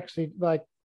 Is it actually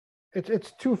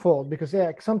it's twofold because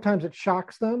sometimes it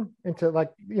shocks them into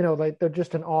they're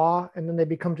just in awe and then they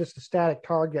become just a static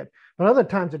target. But other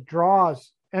times it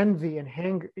draws envy and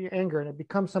anger and it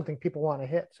becomes something people want to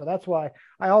hit. So that's why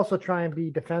I also try and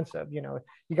be defensive. You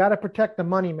got to protect the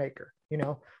moneymaker.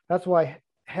 That's why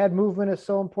head movement is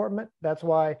so important. That's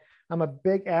why I'm a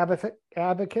big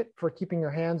advocate for keeping your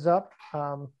hands up.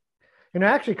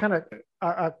 Actually kind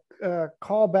of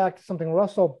call back to something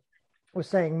Russell was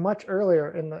saying much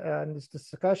earlier in this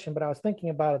discussion, but I was thinking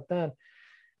about it then,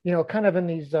 kind of in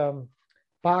these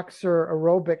boxer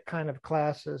aerobic kind of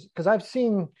classes, because I've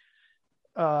seen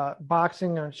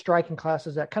boxing and striking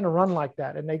classes that kind of run like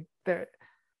that. And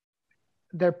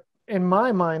they're in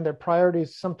my mind, their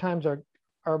priorities sometimes are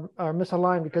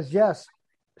misaligned because yes,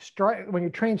 when you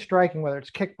train striking, whether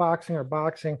it's kickboxing or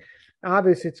boxing,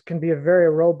 obviously it can be a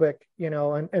very aerobic,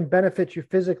 and benefit you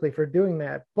physically for doing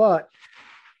that. But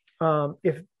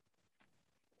if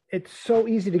it's so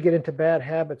easy to get into bad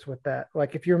habits with that.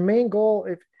 Like if your main goal,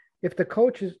 if the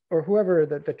coach is or whoever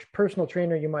the personal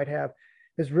trainer you might have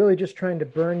is really just trying to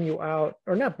burn you out,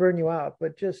 or not burn you out,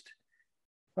 but just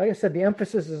like I said, the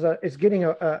emphasis is getting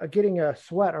a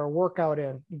sweat or a workout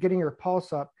in, getting your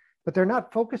pulse up, but they're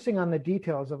not focusing on the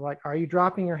details of like, are you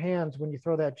dropping your hands when you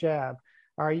throw that jab?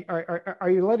 Are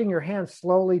you letting your hands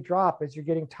slowly drop as you're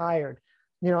getting tired?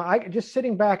 I just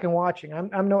sitting back and watching.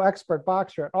 I'm no expert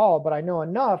boxer at all, but I know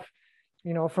enough,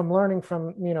 from learning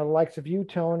from the likes of you,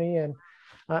 Tony, and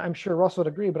I'm sure Russell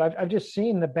would agree. But I've just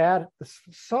seen the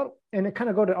subtle, and it kind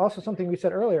of go to also something we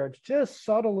said earlier. It's just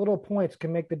subtle little points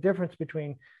can make the difference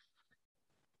between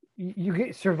you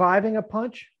get surviving a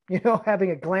punch, having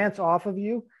it glance off of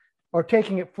you, or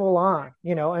taking it full on,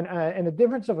 and the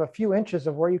difference of a few inches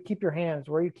of where you keep your hands,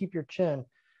 where you keep your chin,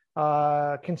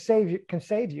 can save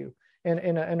you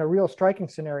in a real striking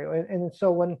scenario. And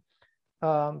so when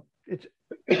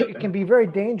it can be very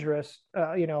dangerous,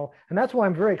 and that's why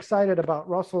I'm very excited about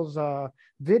Russell's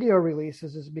video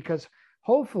releases, is because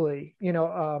hopefully,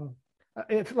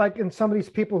 it's like in some of these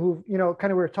people who,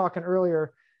 kind of we were talking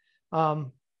earlier, are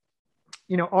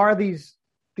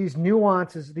these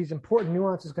nuances, these important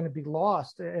nuances going to be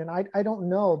lost? And I don't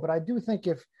know, but I do think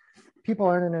if people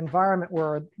are in an environment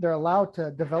where they're allowed to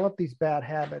develop these bad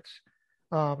habits,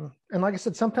 and like I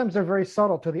said, sometimes they're very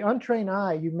subtle. To the untrained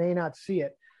eye, you may not see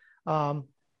it.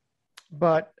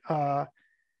 But some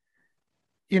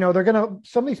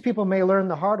of these people may learn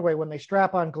the hard way when they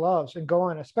strap on gloves and go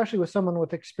in, especially with someone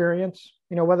with experience,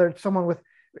 whether it's someone with,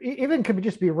 even could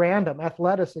just be random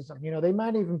athleticism, they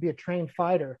might even be a trained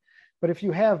fighter. But if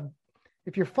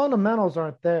your fundamentals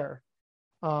aren't there,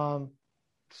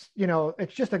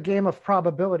 it's just a game of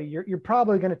probability. You're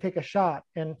probably going to take a shot.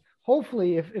 And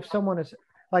hopefully if someone is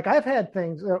like, I've had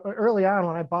things early on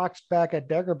when I boxed back at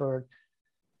Degerberg,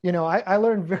 I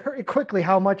learned very quickly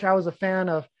how much I was a fan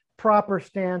of proper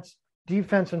stance,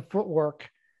 defense, and footwork.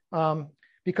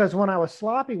 Because when I was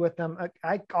sloppy with them,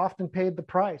 I often paid the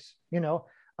price.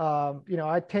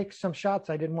 I'd take some shots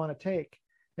I didn't want to take.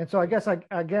 And so I guess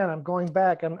I'm going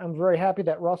back. I'm very happy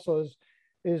that Russell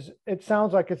is. It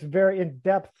sounds like it's a very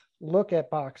in-depth look at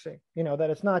boxing. That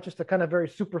it's not just a kind of very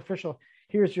superficial.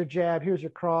 Here's your jab. Here's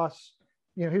your cross.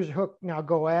 Here's your hook. Now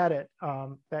go at it.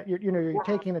 That you're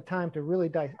taking the time to really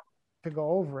to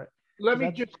go over it. Let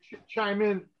me just chime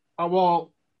in. On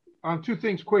two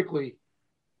things quickly.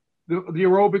 The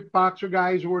aerobic boxer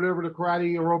guys or whatever, the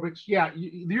karate aerobics. Yeah,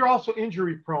 you're also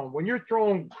injury prone when you're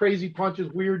throwing crazy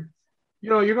punches, weird.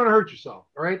 You're going to hurt yourself,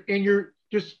 all right? And you're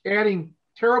just adding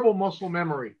terrible muscle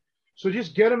memory. So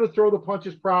just get them to throw the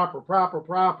punches proper.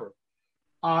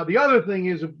 The other thing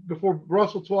is, before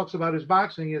Russell talks about his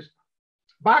boxing, is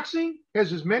boxing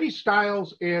has as many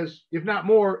styles as, if not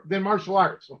more, than martial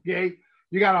arts, okay?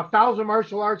 You got 1,000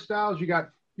 martial arts styles. You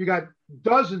got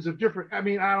dozens of different, I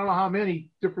don't know how many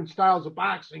different styles of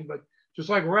boxing, but just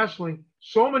like wrestling,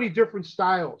 so many different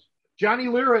styles. Johnny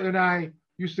Lira and I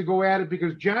used to go at it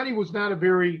because Johnny was not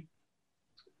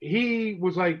he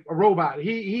was like a robot.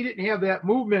 He didn't have that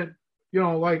movement,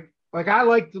 like I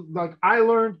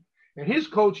learned, and his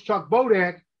coach, Chuck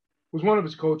Bodak, was one of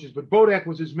his coaches, but Bodak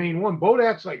was his main one.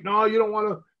 Bodak's like, no, you don't want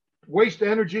to waste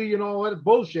energy, that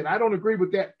bullshit. I don't agree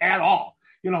with that at all.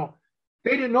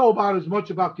 They didn't know about as much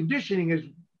about conditioning as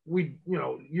we,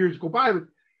 years go by, but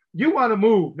you want to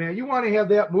move, man. You want to have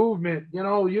that movement, you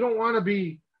don't want to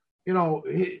be,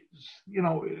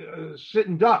 sit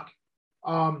and duck.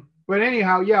 But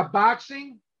anyhow, yeah,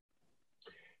 boxing,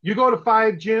 you go to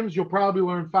 5 gyms, you'll probably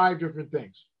learn 5 different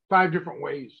things, 5 different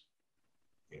ways.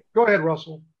 Go ahead,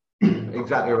 Russell.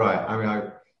 Exactly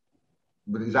right.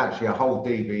 But there's actually a whole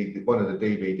DVD, one of the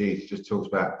DVDs just talks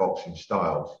about boxing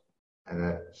styles.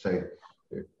 And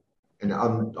and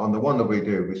on the one that we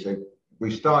do, we say,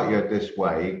 we start you this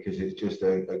way because it's just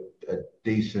a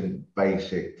decent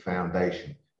basic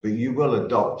foundation. But you will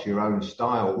adopt your own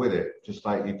style with it, just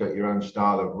like you've got your own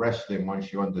style of wrestling.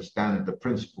 Once you understand the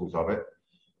principles of it,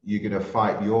 you're going to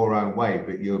fight your own way,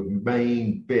 but your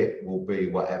main bit will be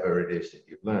whatever it is that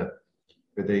you've learned.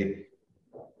 But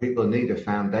people need a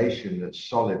foundation that's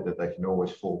solid that they can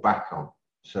always fall back on.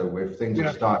 So if things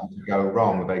are starting to go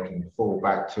wrong, they can fall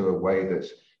back to a way that's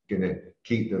going to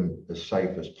keep them as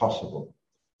safe as possible.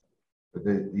 But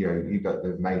you got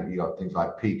things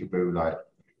like peekaboo, like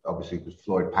obviously because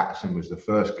Floyd Patterson was the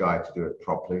first guy to do it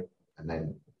properly, and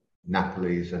then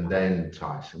Napoli's, and then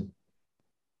Tyson.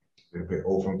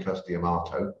 All from Cus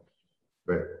D'Amato,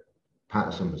 but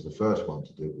Patterson was the first one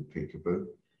to do it with peekaboo.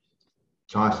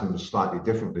 Tyson was slightly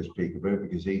different with his peekaboo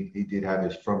because he did have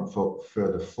his front foot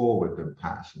further forward than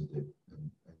Patterson did,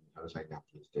 and Jose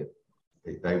Napoli's did.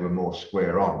 they were more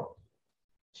square on.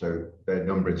 So their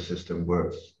numbering system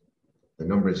works. The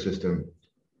numbering system,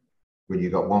 when you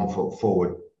got 1 foot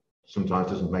forward, sometimes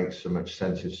doesn't make so much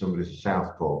sense if somebody's a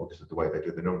southpaw because of the way they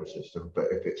do the number system. But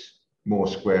if it's more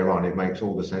square on, it makes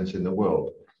all the sense in the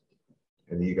world.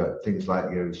 And you got things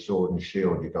like, sword and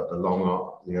shield. You've got the long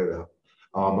arm,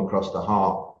 arm across the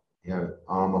heart,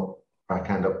 arm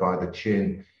backhand up by the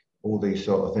chin. All these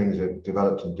sort of things are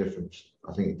developed in different.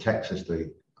 I think in Texas,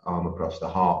 the arm across the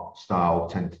heart style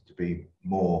tended to be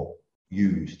more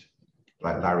used,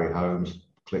 like Larry Holmes,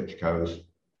 Klitschko's,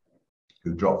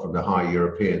 who dropped from the high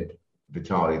European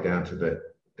Vitali down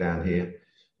here.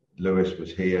 Lewis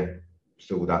was here,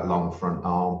 still with that long front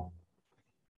arm.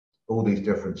 All these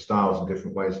different styles and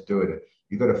different ways of doing it.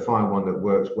 You've got to find one that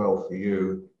works well for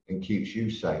you and keeps you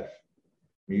safe.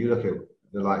 When you look at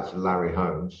the likes of Larry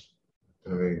Holmes,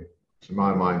 I mean, to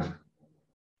my mind,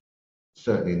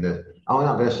 certainly I'm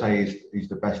not going to say he's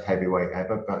the best heavyweight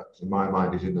ever, but to my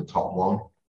mind, he's in the top one.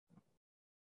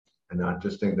 And I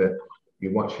just think that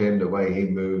you watch him, the way he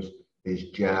moves, his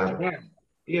jab. Yeah.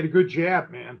 He had a good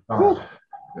jab, man. Oh,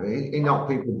 he knocked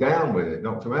people down with it,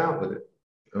 knocked them out with it.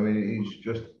 I mean, he's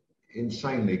just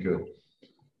insanely good.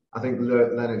 I think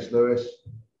Lennox Lewis,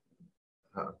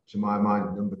 to my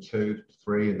mind, number 2,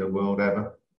 3 in the world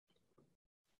ever.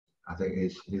 I think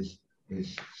his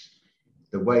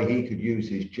the way he could use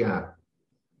his jab.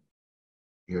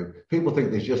 People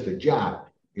think there's just a jab.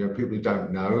 People who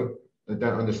don't know, they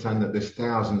don't understand that there's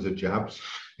thousands of jabs,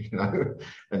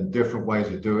 and different ways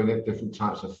of doing it, different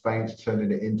types of feints,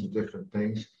 turning it into different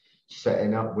things,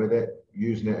 setting up with it,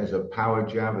 using it as a power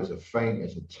jab, as a feint,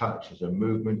 as a touch, as a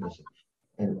movement,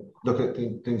 and look at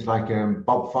things like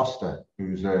Bob Foster,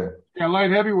 who's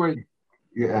light heavyweight.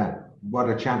 Yeah, what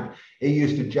a champ. He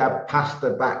used to jab past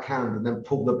the backhand and then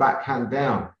pull the backhand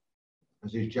down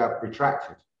as his jab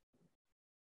retracted.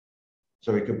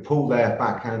 So he could pull their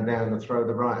backhand down and throw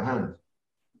the right hand.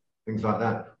 Things like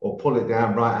that. Or pull it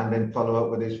down right and then follow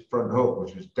up with his front hook,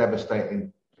 which was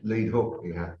devastating lead hook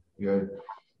he had.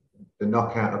 The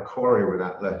knockout of Corey with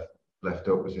that left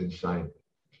hook was insane.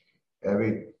 I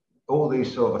mean, all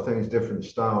these sort of things, different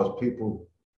styles, people,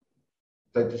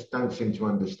 they just don't seem to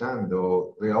understand.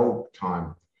 Or the old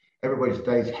time, everybody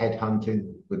today's headhunting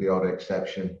with the odd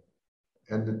exception,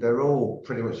 and they're all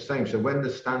pretty much the same. So when the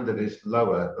standard is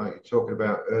lower, like you're talking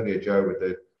about earlier, Joe, with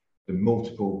the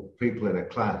multiple people in a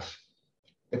class,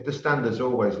 if the standard's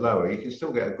always lower, you can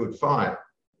still get a good fight,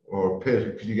 or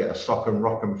appears because you get a sock and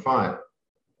rock and fight,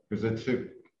 because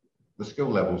the skill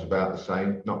level's about the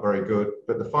same, not very good,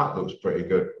 but the fight looks pretty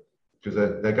good because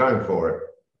they're going for it.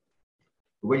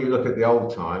 But when you look at the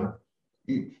old time,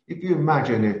 if you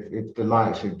imagine if the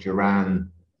likes of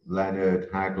Duran,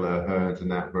 Leonard, Hagler, Hearns, and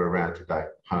that were around today,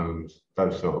 Holmes,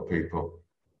 those sort of people,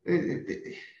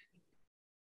 these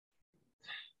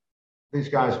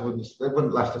guys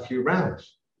wouldn't last a few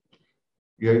rounds.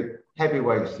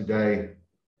 Heavyweights today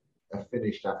are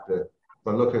finished after.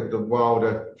 But look at the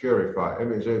Wilder Fury fight. I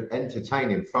mean, it was an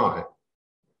entertaining fight,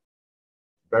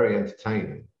 very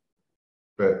entertaining.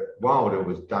 But Wilder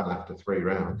was done after 3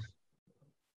 rounds.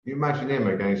 You imagine him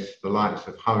against the likes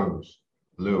of Holmes,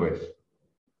 Lewis,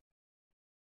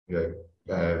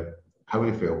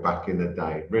 Holyfield back in the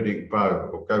day, Riddick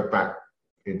Bowe, or go back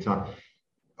in time,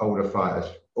 older fighters,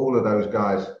 all of those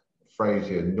guys,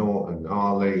 Frazier, Norton,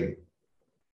 Ali,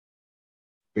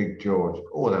 Big George,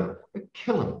 all of them, they'd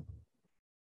kill them.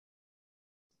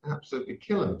 Absolutely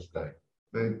kill them today.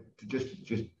 They just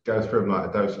go through them like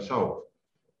a dose of salt.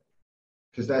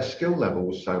 Because their skill level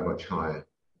was so much higher.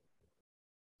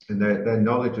 And their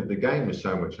knowledge of the game was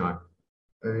so much higher.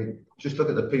 I mean, just look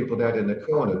at the people they had in the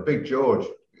corner. Big George,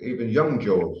 even young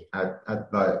George, had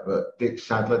like Dick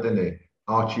Sadler, didn't he?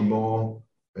 Archie Moore,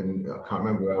 and I can't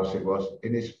remember who else it was,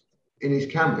 in his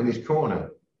camp, in his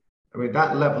corner. I mean,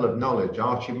 that level of knowledge,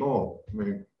 Archie Moore, I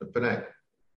mean, the Pinnock,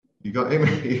 you got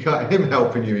him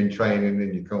helping you in training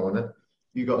in your corner.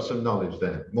 You got some knowledge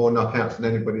there, more knockouts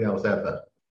than anybody else ever.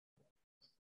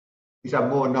 He's had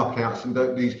more knockouts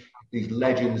than these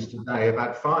legends today have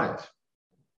had fights.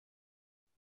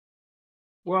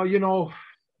 Well,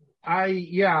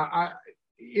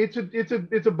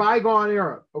 it's a bygone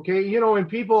era, okay? And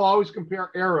people always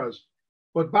compare eras,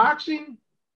 but boxing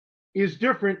is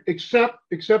different, except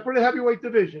for the heavyweight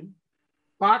division.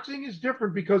 Boxing is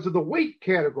different because of the weight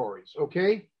categories,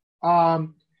 okay?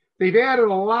 They've added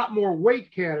a lot more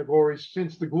weight categories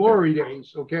since the glory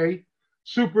days, okay?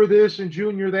 Super this and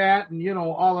junior that and,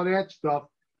 all of that stuff.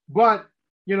 But,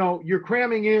 you're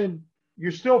cramming in,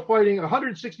 you're still fighting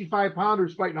 165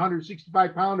 pounders fighting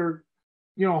 165 pounder,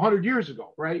 100 years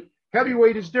ago, right?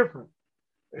 Heavyweight is different.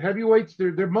 heavyweights,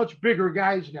 they're much bigger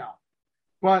guys now.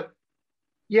 But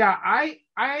yeah, I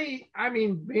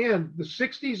mean, man, the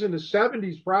 60s and the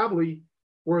 70s probably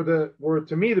were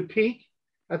to me the peak.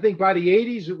 I think by the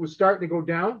 80s it was starting to go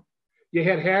down. You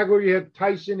had Hagler, you had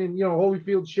Tyson, and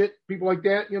Holyfield, shit, people like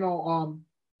that.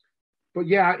 But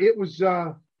yeah, it was.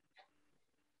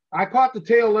 I caught the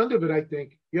tail end of it. I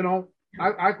think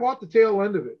I caught the tail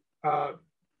end of it. I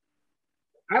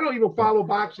don't even follow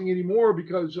boxing anymore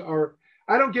because, or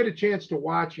I don't get a chance to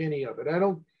watch any of it. I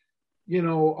don't.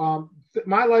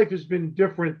 My life has been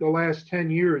different the last 10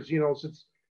 years. Since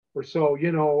or so.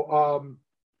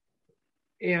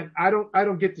 And I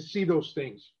don't get to see those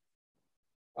things.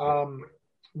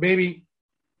 Maybe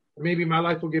my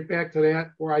life will get back to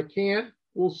that where I can.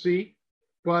 We'll see.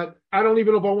 But I don't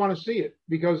even know if I want to see it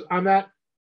because I'm not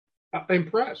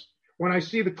impressed. When I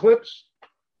see the clips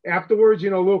afterwards,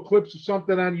 little clips of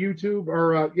something on YouTube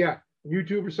or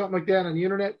YouTube or something like that on the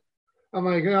internet, I'm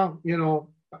like,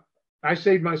 I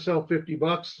saved myself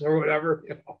 $50 or whatever.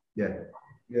 Yeah.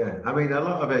 I mean, a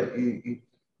lot of it.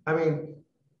 I mean,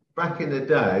 back in the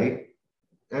day,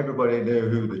 everybody knew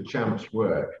who the champs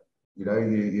were.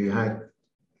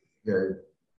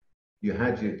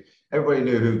 Everybody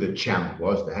knew who the champ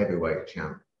was, the heavyweight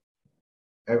champ.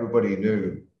 Everybody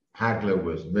knew Hagler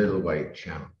was middleweight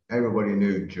champ. Everybody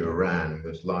knew Duran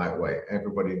was lightweight.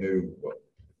 Everybody knew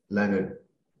Leonard,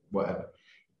 whatever,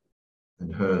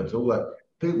 and Hearns, all that.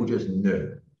 People just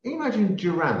knew. Can you imagine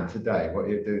Duran today, what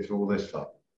he'd do to all this stuff?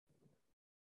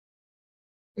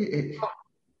 It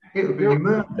would be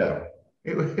murder.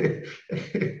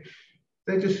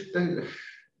 They just go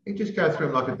through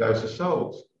him like a dose of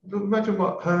salt. Imagine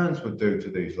what Hearns would do to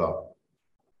these lot.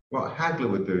 What Hagler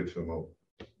would do to them all.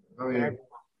 I mean,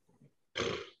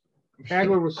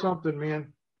 Hagler was something,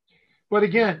 man. But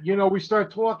again, we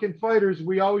start talking fighters,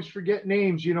 we always forget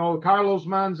names. Carlos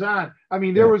Monzon. I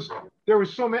mean, there was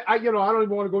so many. I don't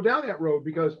even want to go down that road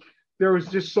because there was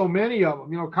just so many of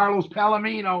them. Carlos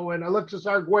Palomino and Alexis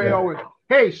Arguello and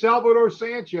hey, Salvador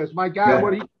Sanchez, my guy.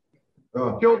 What he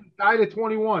killed, died at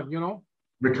 21.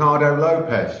 Ricardo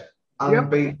Lopez.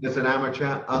 Unbeaten as an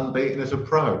amateur, unbeaten as a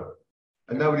pro.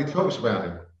 And nobody talks about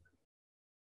him.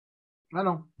 I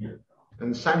know.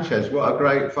 And Sanchez, what a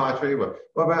great fighter he was.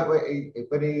 What about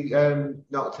when he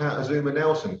knocked out Azuma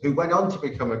Nelson, who went on to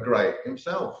become a great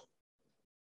himself?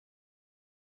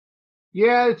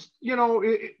 Yeah, it's, well,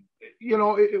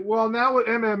 now with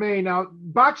MMA, now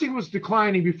boxing was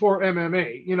declining before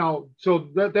MMA, so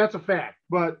that's a fact.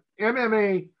 But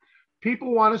MMA,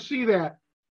 people want to see that.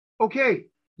 Okay.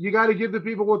 You got to give the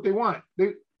people what they want.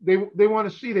 They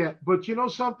want to see that. But you know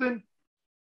something?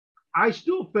 I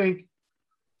still think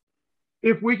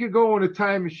if we could go in a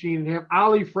time machine and have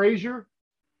Ali Frazier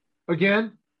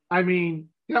again, I mean,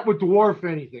 that would dwarf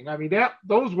anything. I mean,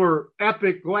 those were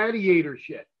epic gladiator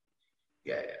shit.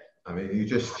 Yeah. I mean,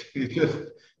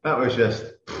 that was just,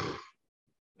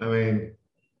 I mean,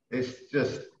 it's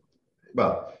just,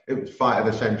 well, it was fight of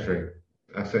the century.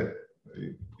 That's it.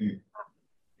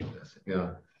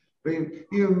 But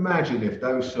you imagine if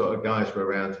those sort of guys were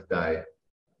around today,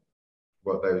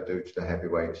 what they would do to the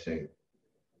heavyweight scene.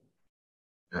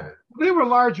 They were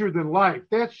larger than life.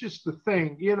 That's just the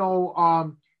thing.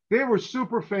 They were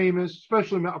super famous,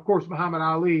 especially, of course, Muhammad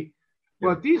Ali.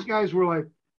 But these guys were like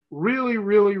really,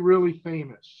 really, really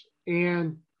famous.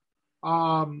 And,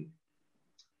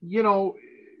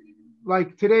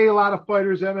 like today, a lot of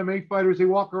fighters, MMA fighters, they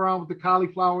walk around with the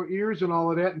cauliflower ears and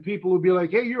all of that. And people will be like,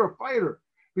 hey, you're a fighter.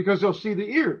 Because they'll see the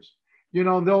ears,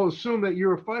 and they'll assume that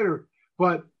you're a fighter.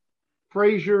 But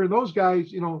Frazier and those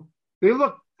guys, they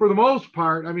look, for the most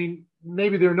part, I mean,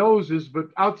 maybe their noses, but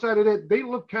outside of that, they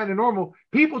look kind of normal.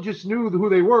 People just knew who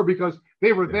they were because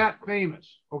they were that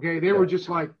famous. Okay, they were just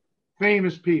like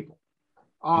famous people.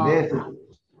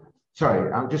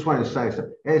 Sorry, I just wanted to say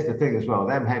something. Here's the thing as well.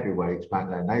 Them heavyweights back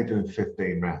then, they doing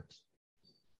 15 rounds.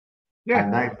 Yeah.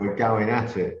 And they were going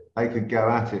at it. They could go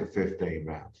at it 15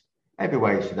 rounds.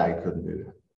 Heavyweights today couldn't do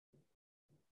that.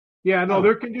 Yeah, no,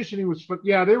 their conditioning was,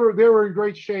 they were in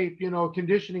great shape,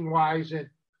 conditioning wise. And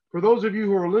for those of you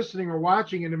who are listening or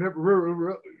watching and have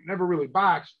never really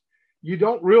boxed, you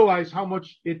don't realize how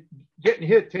much getting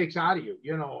hit takes out of you.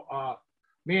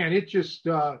 Man, it just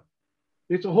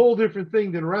it's a whole different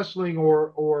thing than wrestling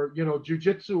or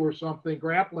jiu-jitsu or something,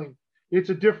 grappling. It's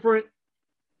a different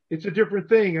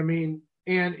thing. I mean,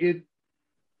 and it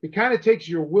kind of takes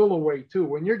your will away too.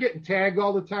 When you're getting tagged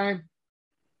all the time,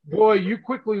 boy, you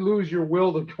quickly lose your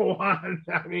will to go on.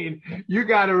 I mean, you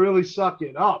got to really suck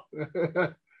it up.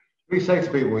 We say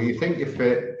to people, you think you're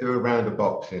fit, do a round of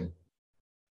boxing.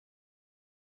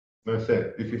 That's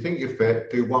it. If you think you're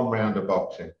fit, do 1 round of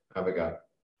boxing. Have a go.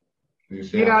 You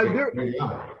see Yeah, how fit you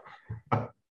are.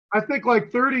 I think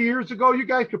like 30 years ago, you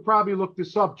guys could probably look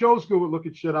this up. Joe's good at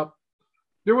looking shit up.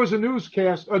 There was a news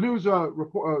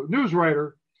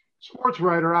writer, sports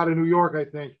writer out of New York, I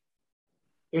think,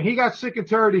 and he got sick and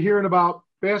tired of hearing about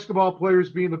basketball players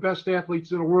being the best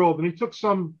athletes in the world, and he took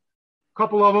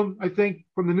couple of them, I think,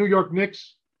 from the New York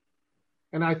Knicks,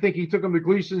 and I think he took them to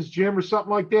Gleason's gym or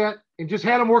something like that, and just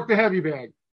had them work the heavy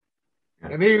bag,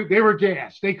 and they were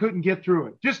gassed. They couldn't get through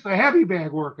it. Just the heavy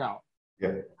bag workout.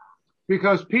 Yeah.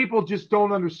 Because people just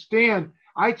don't understand.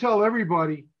 I tell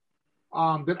everybody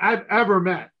that I've ever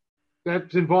met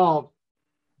that's involved.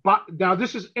 But now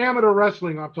this is amateur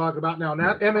wrestling I'm talking about now,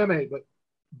 not MMA, but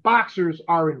boxers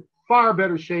are in far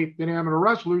better shape than amateur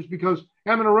wrestlers because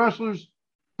amateur wrestlers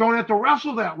don't have to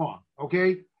wrestle that long.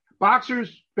 Okay.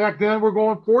 Boxers back then were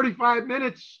going 45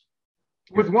 minutes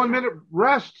with 1 minute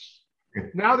rests.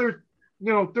 Now they're,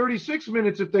 36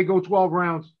 minutes if they go 12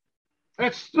 rounds.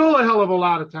 That's still a hell of a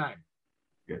lot of time.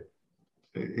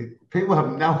 People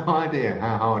have no idea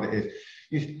how hard it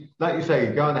is. Like you say,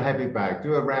 you go on the heavy bag,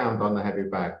 do a round on the heavy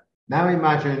bag. Now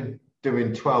imagine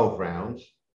doing 12 rounds.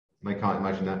 They can't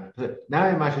imagine that. But now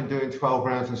imagine doing 12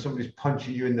 rounds and somebody's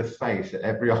punching you in the face at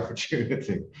every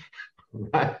opportunity.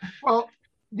 Right? Well,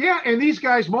 yeah, and these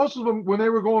guys, most of them, when they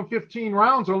were going 15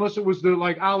 rounds, unless it was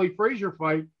the Ali Frazier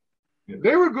fight,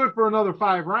 they were good for another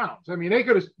 5 rounds. I mean, they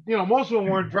could have, most of them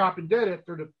weren't dropping dead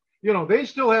after they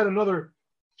still had another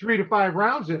 3 to 5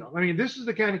 rounds in them. I mean, this is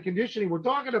the kind of conditioning we're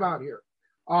talking about here.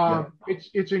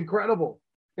 It's incredible.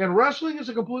 And wrestling is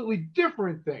a completely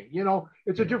different thing.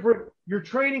 It's a different, you're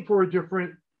training for a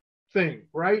different thing,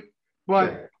 right?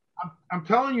 But I'm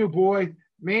telling you, boy,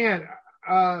 man,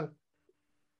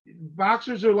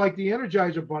 boxers are like the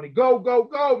Energizer Bunny. Go, go,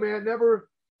 go, man. Never,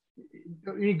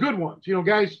 good ones,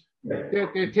 guys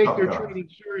that take their training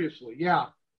seriously. Yeah.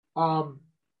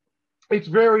 It's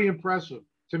very impressive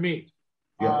to me.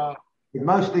 Yeah.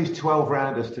 Most of these 12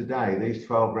 rounders today, these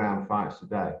 12 round fights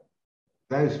today,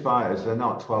 those fighters are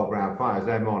not 12 round fighters.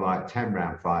 They're more like 10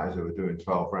 round fighters who are doing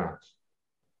 12 rounds.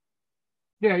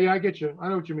 Yeah, I get you. I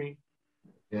know what you mean.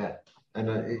 Yeah.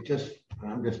 And I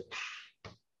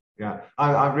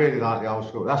really like the old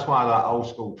school. That's why I like old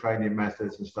school training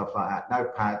methods and stuff like that. No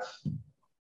pads.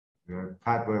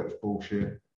 Pad work's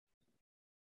bullshit.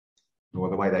 Or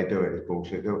the way they do it is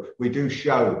bullshit. We do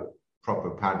show proper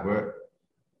pad work.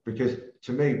 Because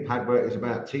to me, pad work is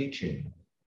about teaching,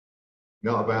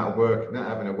 not about not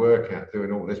having a workout,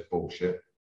 doing all this bullshit.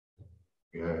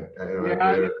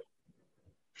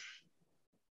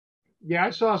 I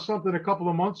saw something a couple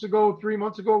of months ago, 3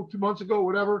 months ago, 2 months ago,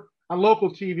 whatever, on local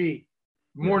TV,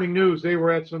 morning news. They were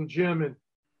at some gym and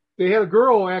they had a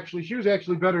girl actually. She was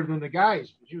actually better than the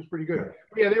guys. She was pretty good.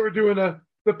 Yeah, they were doing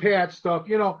the pad stuff,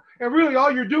 and really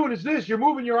all you're doing is this. You're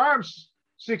moving your arms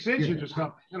 6 inches or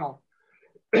something,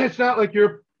 It's not like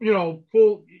you're,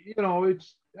 full,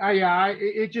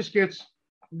 it just gets,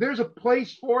 there's a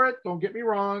place for it. Don't get me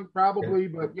wrong, probably,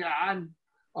 but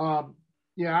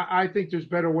I think there's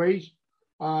better ways.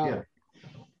 I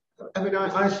mean,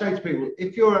 I say to people,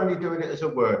 if you're only doing it as a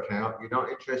workout, you're not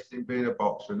interested in being a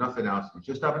boxer, nothing else, you're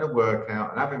just having a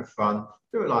workout and having fun,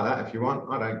 do it like that if you want.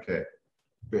 I don't care.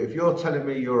 But if you're telling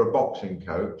me you're a boxing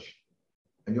coach,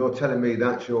 and you're telling me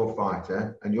that's your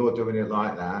fighter and you're doing it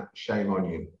like that, shame on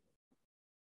you.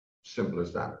 Simple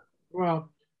as that. Well,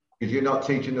 because you're not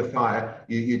teaching the fighter,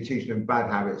 you're teaching them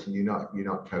bad habits and you're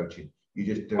not coaching.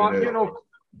 You're just doing a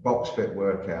box fit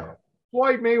workout.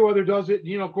 Floyd Mayweather does it,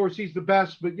 of course he's the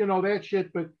best, but that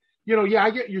shit, but I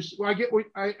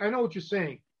know what you're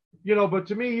saying. But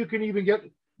to me, you can even get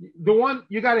the one,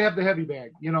 you got to have the heavy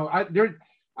bag.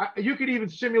 You could even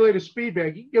simulate a speed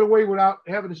bag. You can get away without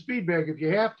having a speed bag if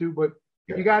you have to, but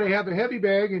you got to have a heavy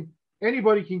bag, and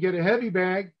anybody can get a heavy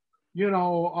bag,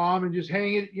 and just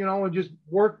hang it, and just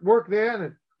work that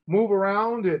and move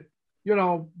around and,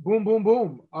 boom, boom,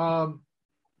 boom.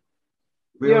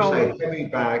 We all say heavy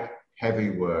bag, heavy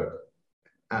work.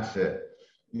 That's it.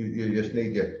 You just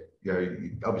need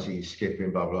obviously you're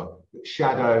skipping, blah, blah.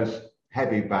 Shadows,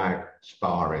 heavy bag,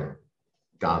 sparring,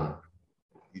 done.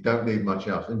 You don't need much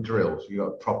else. And drills, you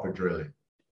got proper drilling,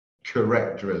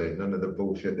 correct drilling. None of the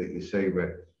bullshit that you see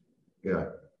where,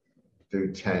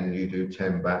 do 10, you do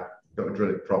 10 back. You've got to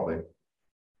drill it properly.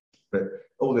 But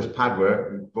all this pad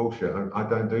work, bullshit. I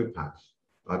don't do pads.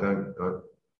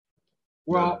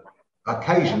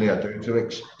 Occasionally I do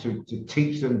to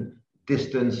teach them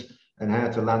distance and how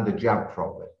to land a jab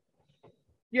properly.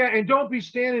 Yeah, and don't be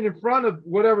standing in front of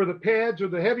whatever the pads or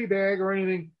the heavy bag or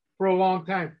anything for a long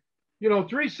time.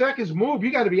 3 seconds move,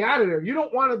 you got to be out of there. You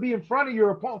don't want to be in front of your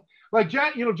opponent. Like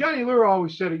Johnny Lure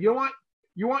always said it. You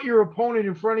want your opponent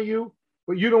in front of you,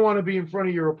 but you don't want to be in front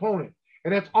of your opponent.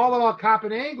 And that's all about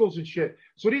copping angles and shit.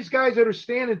 So these guys that are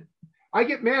standing, I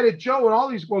get mad at Joe and all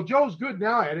these. Well, Joe's good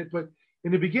now at it, but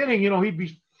in the beginning, he'd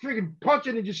be freaking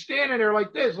punching and just standing there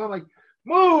like this. I'm like,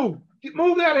 move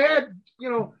that head,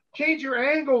 change your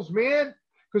angles, man,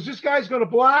 because this guy's going to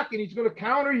block and he's going to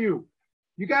counter you.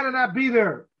 You got to not be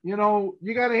there. You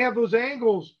got to have those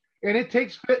angles, and it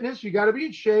takes fitness. You got to be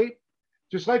in shape,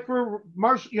 just like for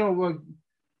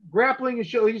grappling and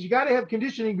shit. You got to have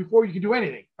conditioning before you can do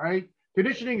anything. All right,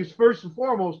 conditioning is first and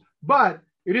foremost, but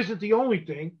it isn't the only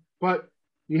thing. But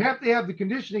you have to have the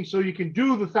conditioning so you can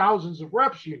do the thousands of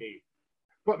reps you need.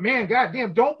 But man,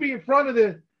 goddamn, don't be in front of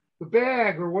the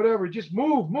bag or whatever. Just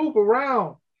move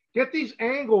around, get these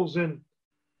angles, and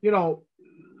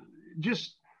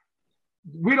just.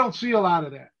 We don't see a lot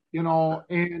of that, and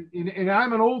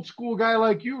I'm an old school guy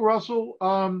like you, Russell.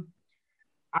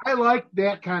 I like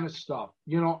that kind of stuff.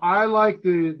 I like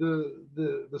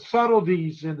the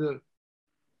subtleties and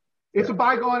it's a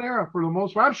bygone era for the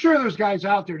most part. I'm sure there's guys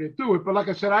out there that do it, but like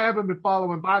I said, I haven't been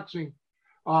following boxing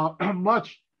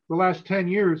much the last 10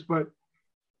 years, but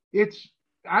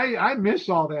I miss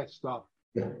all that stuff.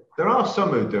 Yeah, there are some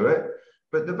who do it,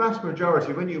 but the vast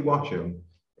majority, when you watch them,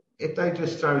 if they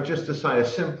just throw, just to say a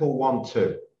simple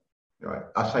 1-2, right?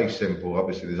 I say simple,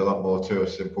 obviously there's a lot more to a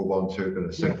simple 1-2 than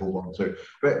a simple 1-2.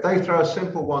 But if they throw a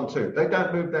simple 1-2, they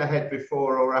don't move their head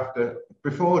before,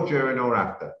 during, or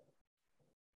after.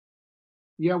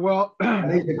 Yeah, well,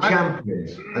 and these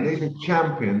are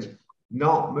champions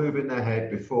not moving their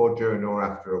head before, during, or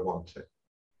after a 1-2.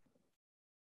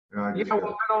 Well, I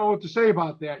don't know what to say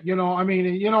about that.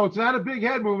 It's not a big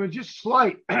head movement, just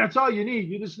slight. That's all you need.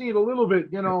 You just need a little bit,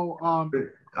 I'm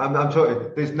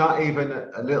talking, there's not even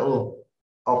a little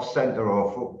off center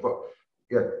or foot, but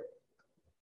yeah,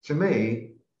 to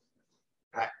me,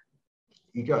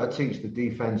 you got to teach the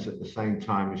defense at the same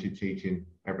time as you're teaching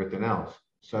everything else.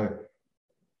 So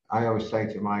I always say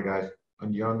to my guys,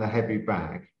 when you're on the heavy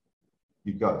bag,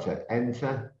 you've got to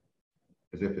enter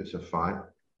as if it's a fight.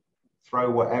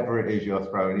 Throw whatever it is you're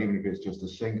throwing, even if it's just a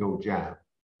single jab,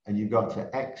 and you've got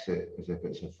to exit as if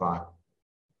it's a fight.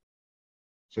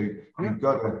 So you've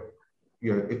got to,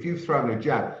 if you've thrown a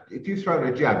jab, do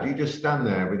you just stand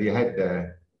there with your head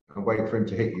there and wait for him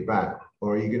to hit you back?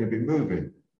 Or are you going to be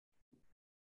moving?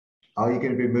 Are you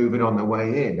going to be moving on the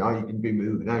way in? Are you going to be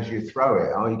moving as you throw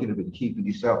it? Are you going to be keeping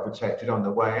yourself protected on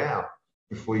the way out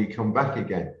before you come back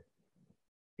again?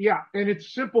 Yeah, and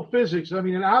it's simple physics. I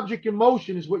mean, an object in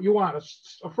motion is what you want.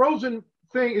 A frozen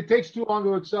thing, it takes too long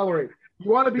to accelerate.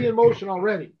 You want to be in motion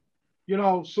already,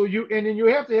 so and then you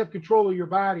have to have control of your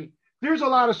body. There's a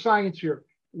lot of science here.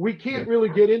 We can't really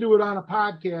get into it on a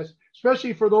podcast,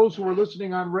 especially for those who are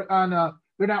listening on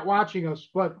they're not watching us.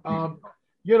 But,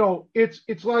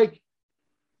 it's like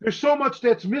there's so much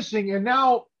that's missing. And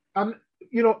now, they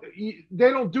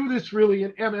don't do this really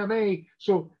in MMA.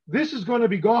 So this is going to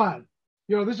be gone.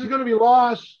 This is going to be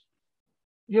lost,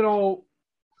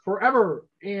 forever.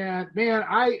 And man,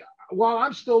 while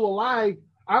I'm still alive,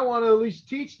 I want to at least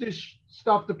teach this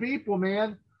stuff to people,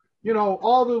 man.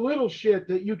 All the little shit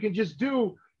that you can just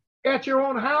do at your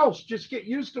own house. Just get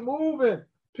used to moving,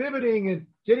 pivoting, and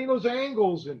getting those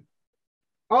angles. And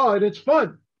it's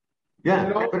fun. Yeah,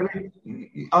 but I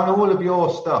mean, on all of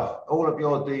your stuff, all of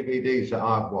your DVDs that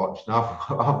I've watched, and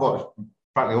I've watched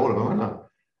practically all of them, haven't I?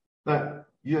 But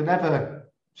you're never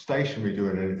stationary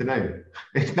doing anything, are you?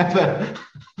 It's never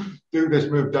do this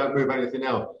move, don't move anything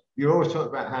else. You always talk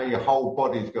about how your whole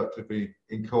body's got to be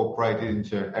incorporated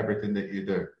into everything that you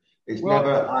do. It's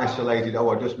never isolated.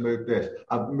 I just moved this.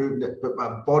 I've moved it, but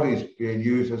my body's being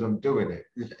used as I'm doing it.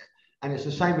 And it's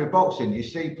the same with boxing. You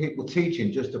see people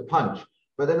teaching just to punch,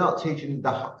 but they're not teaching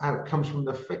how it comes from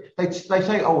the feet. They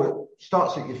say, it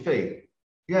starts at your feet.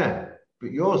 Yeah,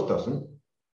 but yours doesn't.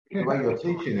 The way you're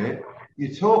teaching it,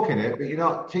 you're talking it, but you're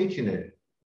not teaching it.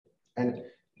 And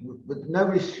but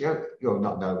nobody's,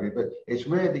 not nobody, but it's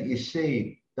rare that you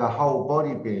see the whole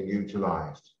body being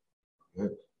utilized.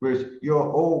 Whereas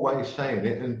you're always saying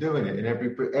it and doing it in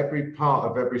every part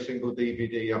of every single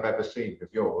DVD I've ever seen of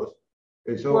yours.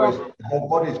 It's always the whole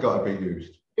body's got to be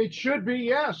used. It should be,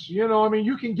 yes.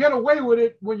 You can get away with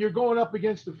it when you're going up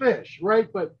against the fish, right?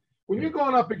 But when you're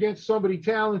going up against somebody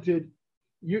talented,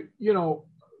 you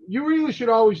really should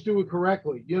always do it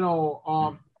correctly.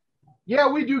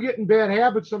 We do get in bad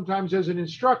habits sometimes as an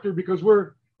instructor because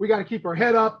we got to keep our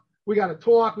head up, we got to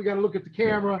talk, we got to look at the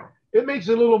camera. It makes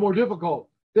it a little more difficult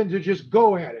than to just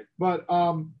go at it. But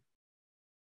I'm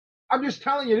just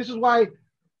telling you, this is why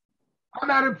I'm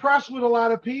not impressed with a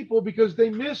lot of people because they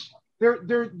miss.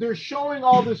 They're showing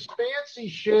all this fancy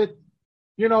shit,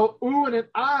 ooh and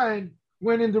an,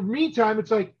 when in the meantime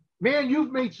it's like, man,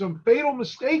 you've made some fatal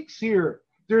mistakes here.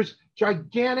 There's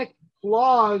gigantic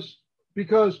flaws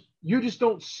because you just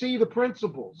don't see the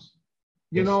principles.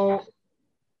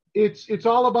 It's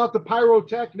all about the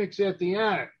pyrotechnics at the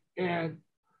end. And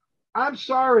I'm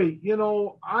sorry,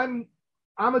 I'm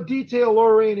a detail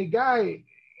oriented guy,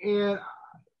 and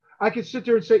I could sit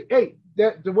there and say, hey,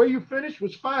 that the way you finished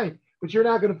was fine, but you're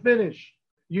not going to finish.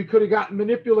 You could have gotten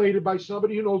manipulated by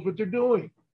somebody who knows what they're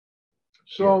doing.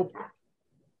 So,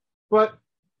 but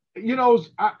I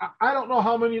don't know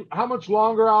how much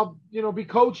longer I'll be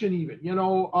coaching even.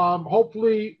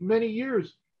 Hopefully many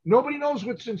years. Nobody knows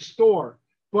what's in store,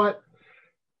 but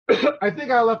I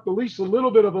think I left at least a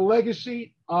little bit of a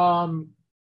legacy, and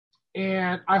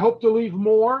I hope to leave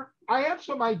more. I have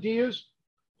some ideas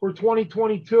for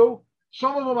 2022.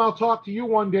 Some of them I'll talk to you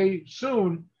one day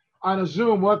soon on a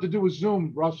Zoom. We'll have to do a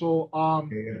Zoom, Russell.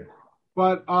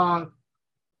 But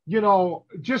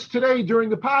just today during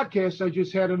the podcast, I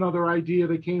just had another idea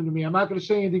that came to me. I'm not going to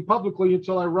say anything publicly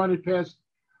until I run it past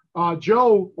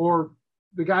Joe or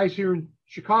the guys here in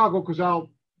Chicago, because I'll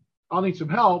need some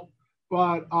help.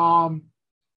 But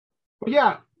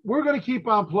yeah, we're going to keep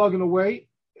on plugging away,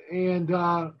 and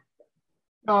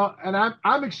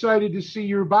I'm excited to see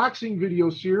your boxing video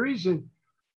series, and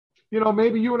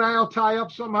maybe you and I'll tie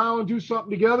up somehow and do something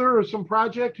together or some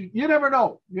project. You never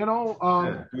know,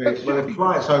 Well, if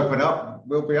flights open up,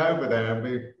 we'll be over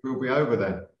there. We'll be over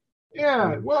there.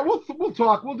 Yeah, well, we'll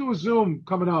talk. We'll do a Zoom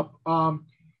coming up.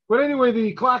 But anyway,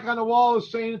 the clock on the wall is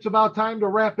saying it's about time to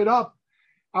wrap it up.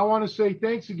 I want to say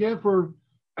thanks again for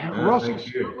Russell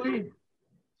Stutley.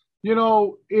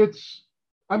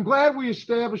 I'm glad we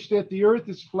established that the earth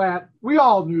is flat. We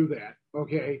all knew that,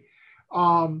 okay?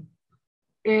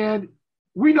 And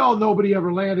we know nobody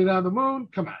ever landed on the moon.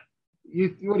 Come on.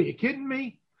 What are you kidding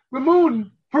me? The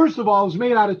moon, first of all, is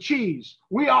made out of cheese.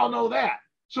 We all know that.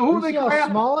 So who you see how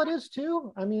small it is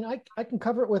too? I mean, I can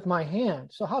cover it with my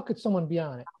hand. So how could someone be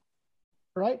on it?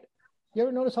 Right? You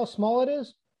ever notice how small it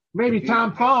is? Maybe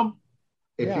Tom Thumb.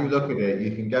 If you look at it,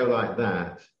 you can go like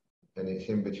that, and it's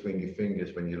in between your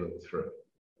fingers when you look through.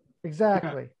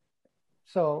 Exactly. Yeah.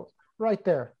 So right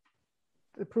there,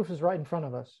 the proof is right in front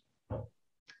of us.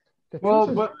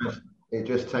 It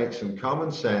just takes some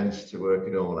common sense to work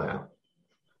it all out.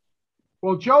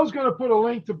 Well, Joe's going to put a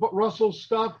link to Russell's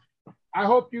stuff. I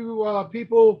hope you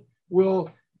people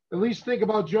will at least think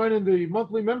about joining the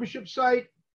monthly membership site.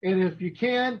 And if you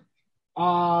can,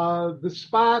 the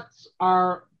spots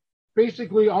are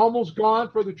basically almost gone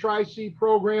for the Tri-C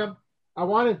program. I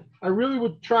really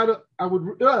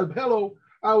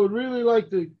like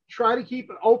to try to keep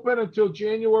it open until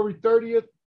January 31st,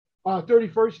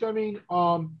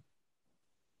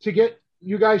 to get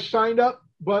you guys signed up.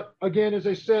 But again, as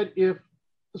I said, if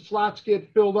the slots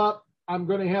get filled up, I'm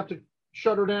going to have to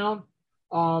shut her down.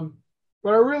 But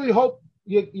I really hope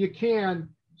you can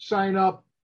sign up.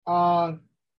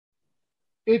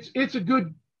 It's a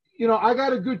good, I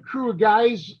got a good crew of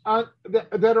guys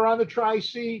that are on the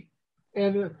Tri-C,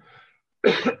 and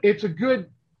it's a good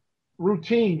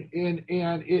routine, and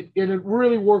it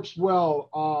really works well.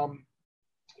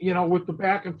 With the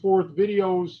back and forth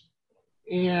videos,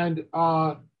 and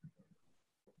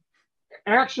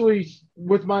actually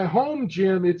with my home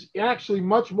gym, it's actually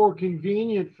much more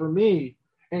convenient for me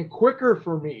and quicker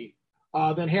for me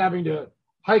than having to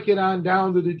hike it on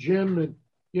down to the gym and,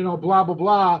 blah, blah,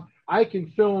 blah. I can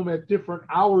film at different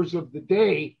hours of the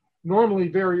day, normally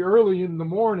very early in the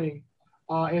morning,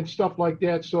 and stuff like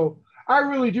that. So I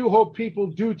really do hope people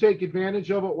do take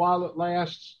advantage of it while it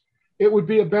lasts. It would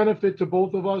be a benefit to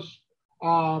both of us,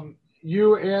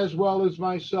 you as well as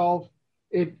myself.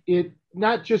 It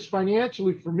not just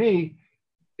financially for me,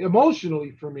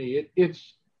 emotionally for me.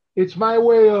 It's my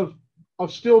way of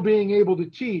still being able to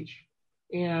teach,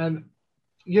 and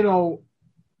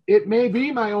it may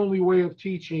be my only way of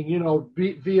teaching,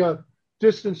 via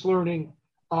distance learning,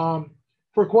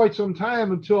 for quite some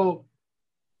time until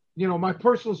my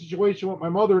personal situation with my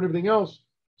mother and everything else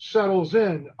settles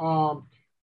in.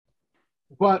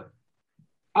 But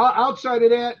outside of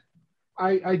that,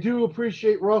 I do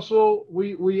appreciate Russell.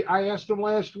 I asked him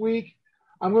last week.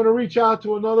 I'm going to reach out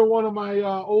to another one of my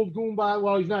old Goomba.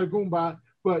 Well, he's not a Goomba,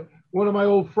 but one of my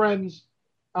old friends,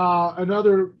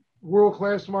 another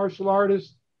world-class martial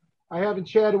artist. I haven't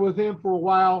chatted with him for a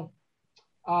while.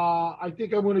 I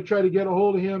think I'm going to try to get a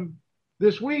hold of him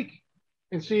this week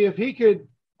and see if he could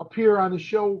appear on the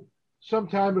show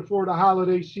sometime before the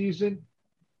holiday season.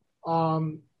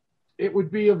 It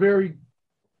would be a very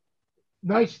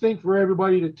nice thing for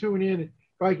everybody to tune in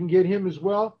if I can get him as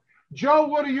well. Joe,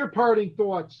 what are your parting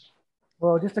thoughts?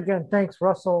 Well, just again, thanks,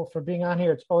 Russell, for being on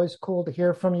here. It's always cool to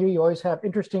hear from you. You always have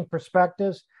interesting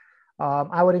perspectives.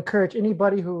 I would encourage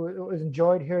anybody who has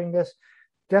enjoyed hearing this,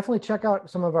 definitely check out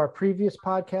some of our previous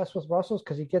podcasts with Russell's,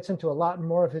 because he gets into a lot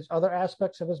more of his other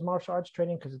aspects of his martial arts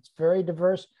training, because it's very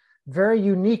diverse, very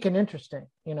unique and interesting.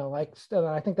 You know, like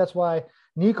I think that's why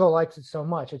Nico likes it so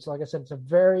much. It's like I said, it's a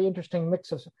very interesting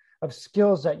mix of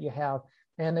skills that you have,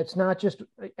 and it's not just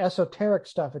esoteric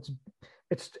stuff.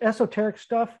 It's esoteric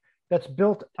stuff that's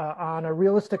built on a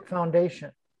realistic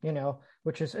foundation. You know,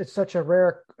 which is it's such a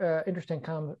rare, interesting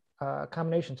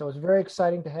combination. So it's very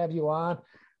exciting to have you on.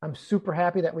 I'm super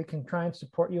happy that we can try and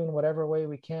support you in whatever way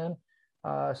we can.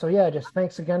 So yeah, just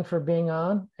thanks again for being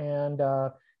on, and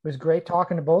it was great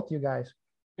talking to both you guys.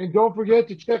 And don't forget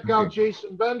to check out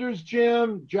Jason Bender's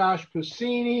gym, Josh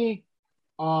Piscini,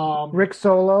 Rick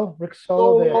Solo,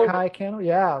 the Kai Kennel.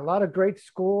 Yeah, a lot of great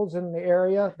schools in the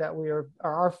area that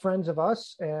are friends of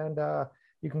us, and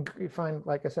you can find,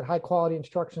 like I said, high quality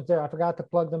instructions there. I forgot to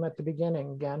plug them at the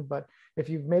beginning again, but if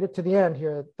you've made it to the end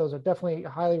here, those are definitely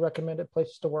highly recommended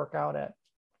places to work out at.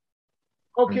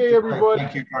 Okay, everybody.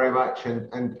 Thank you very much.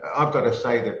 And I've got to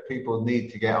say that people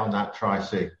need to get on that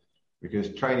Tri-C,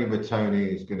 because training with Tony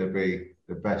is going to be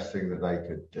the best thing that they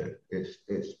could do.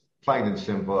 It's plain and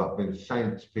simple. I've been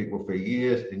saying to people for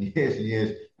years and years and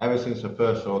years, ever since I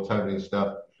first saw Tony's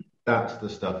stuff. That's the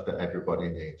stuff that everybody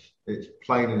needs. It's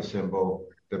plain and simple,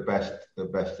 the best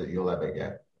that you'll ever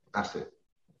get. That's it.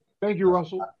 Thank you,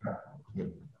 Russell.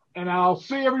 And I'll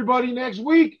see everybody next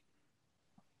week.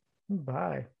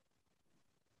 Bye.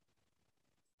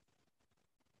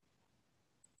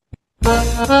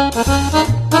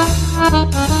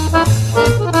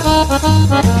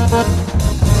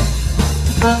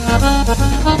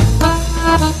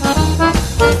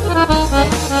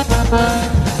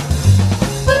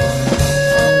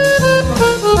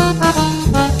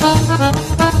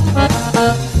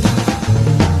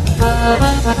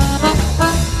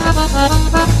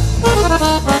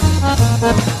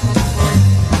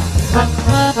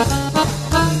 Thank you.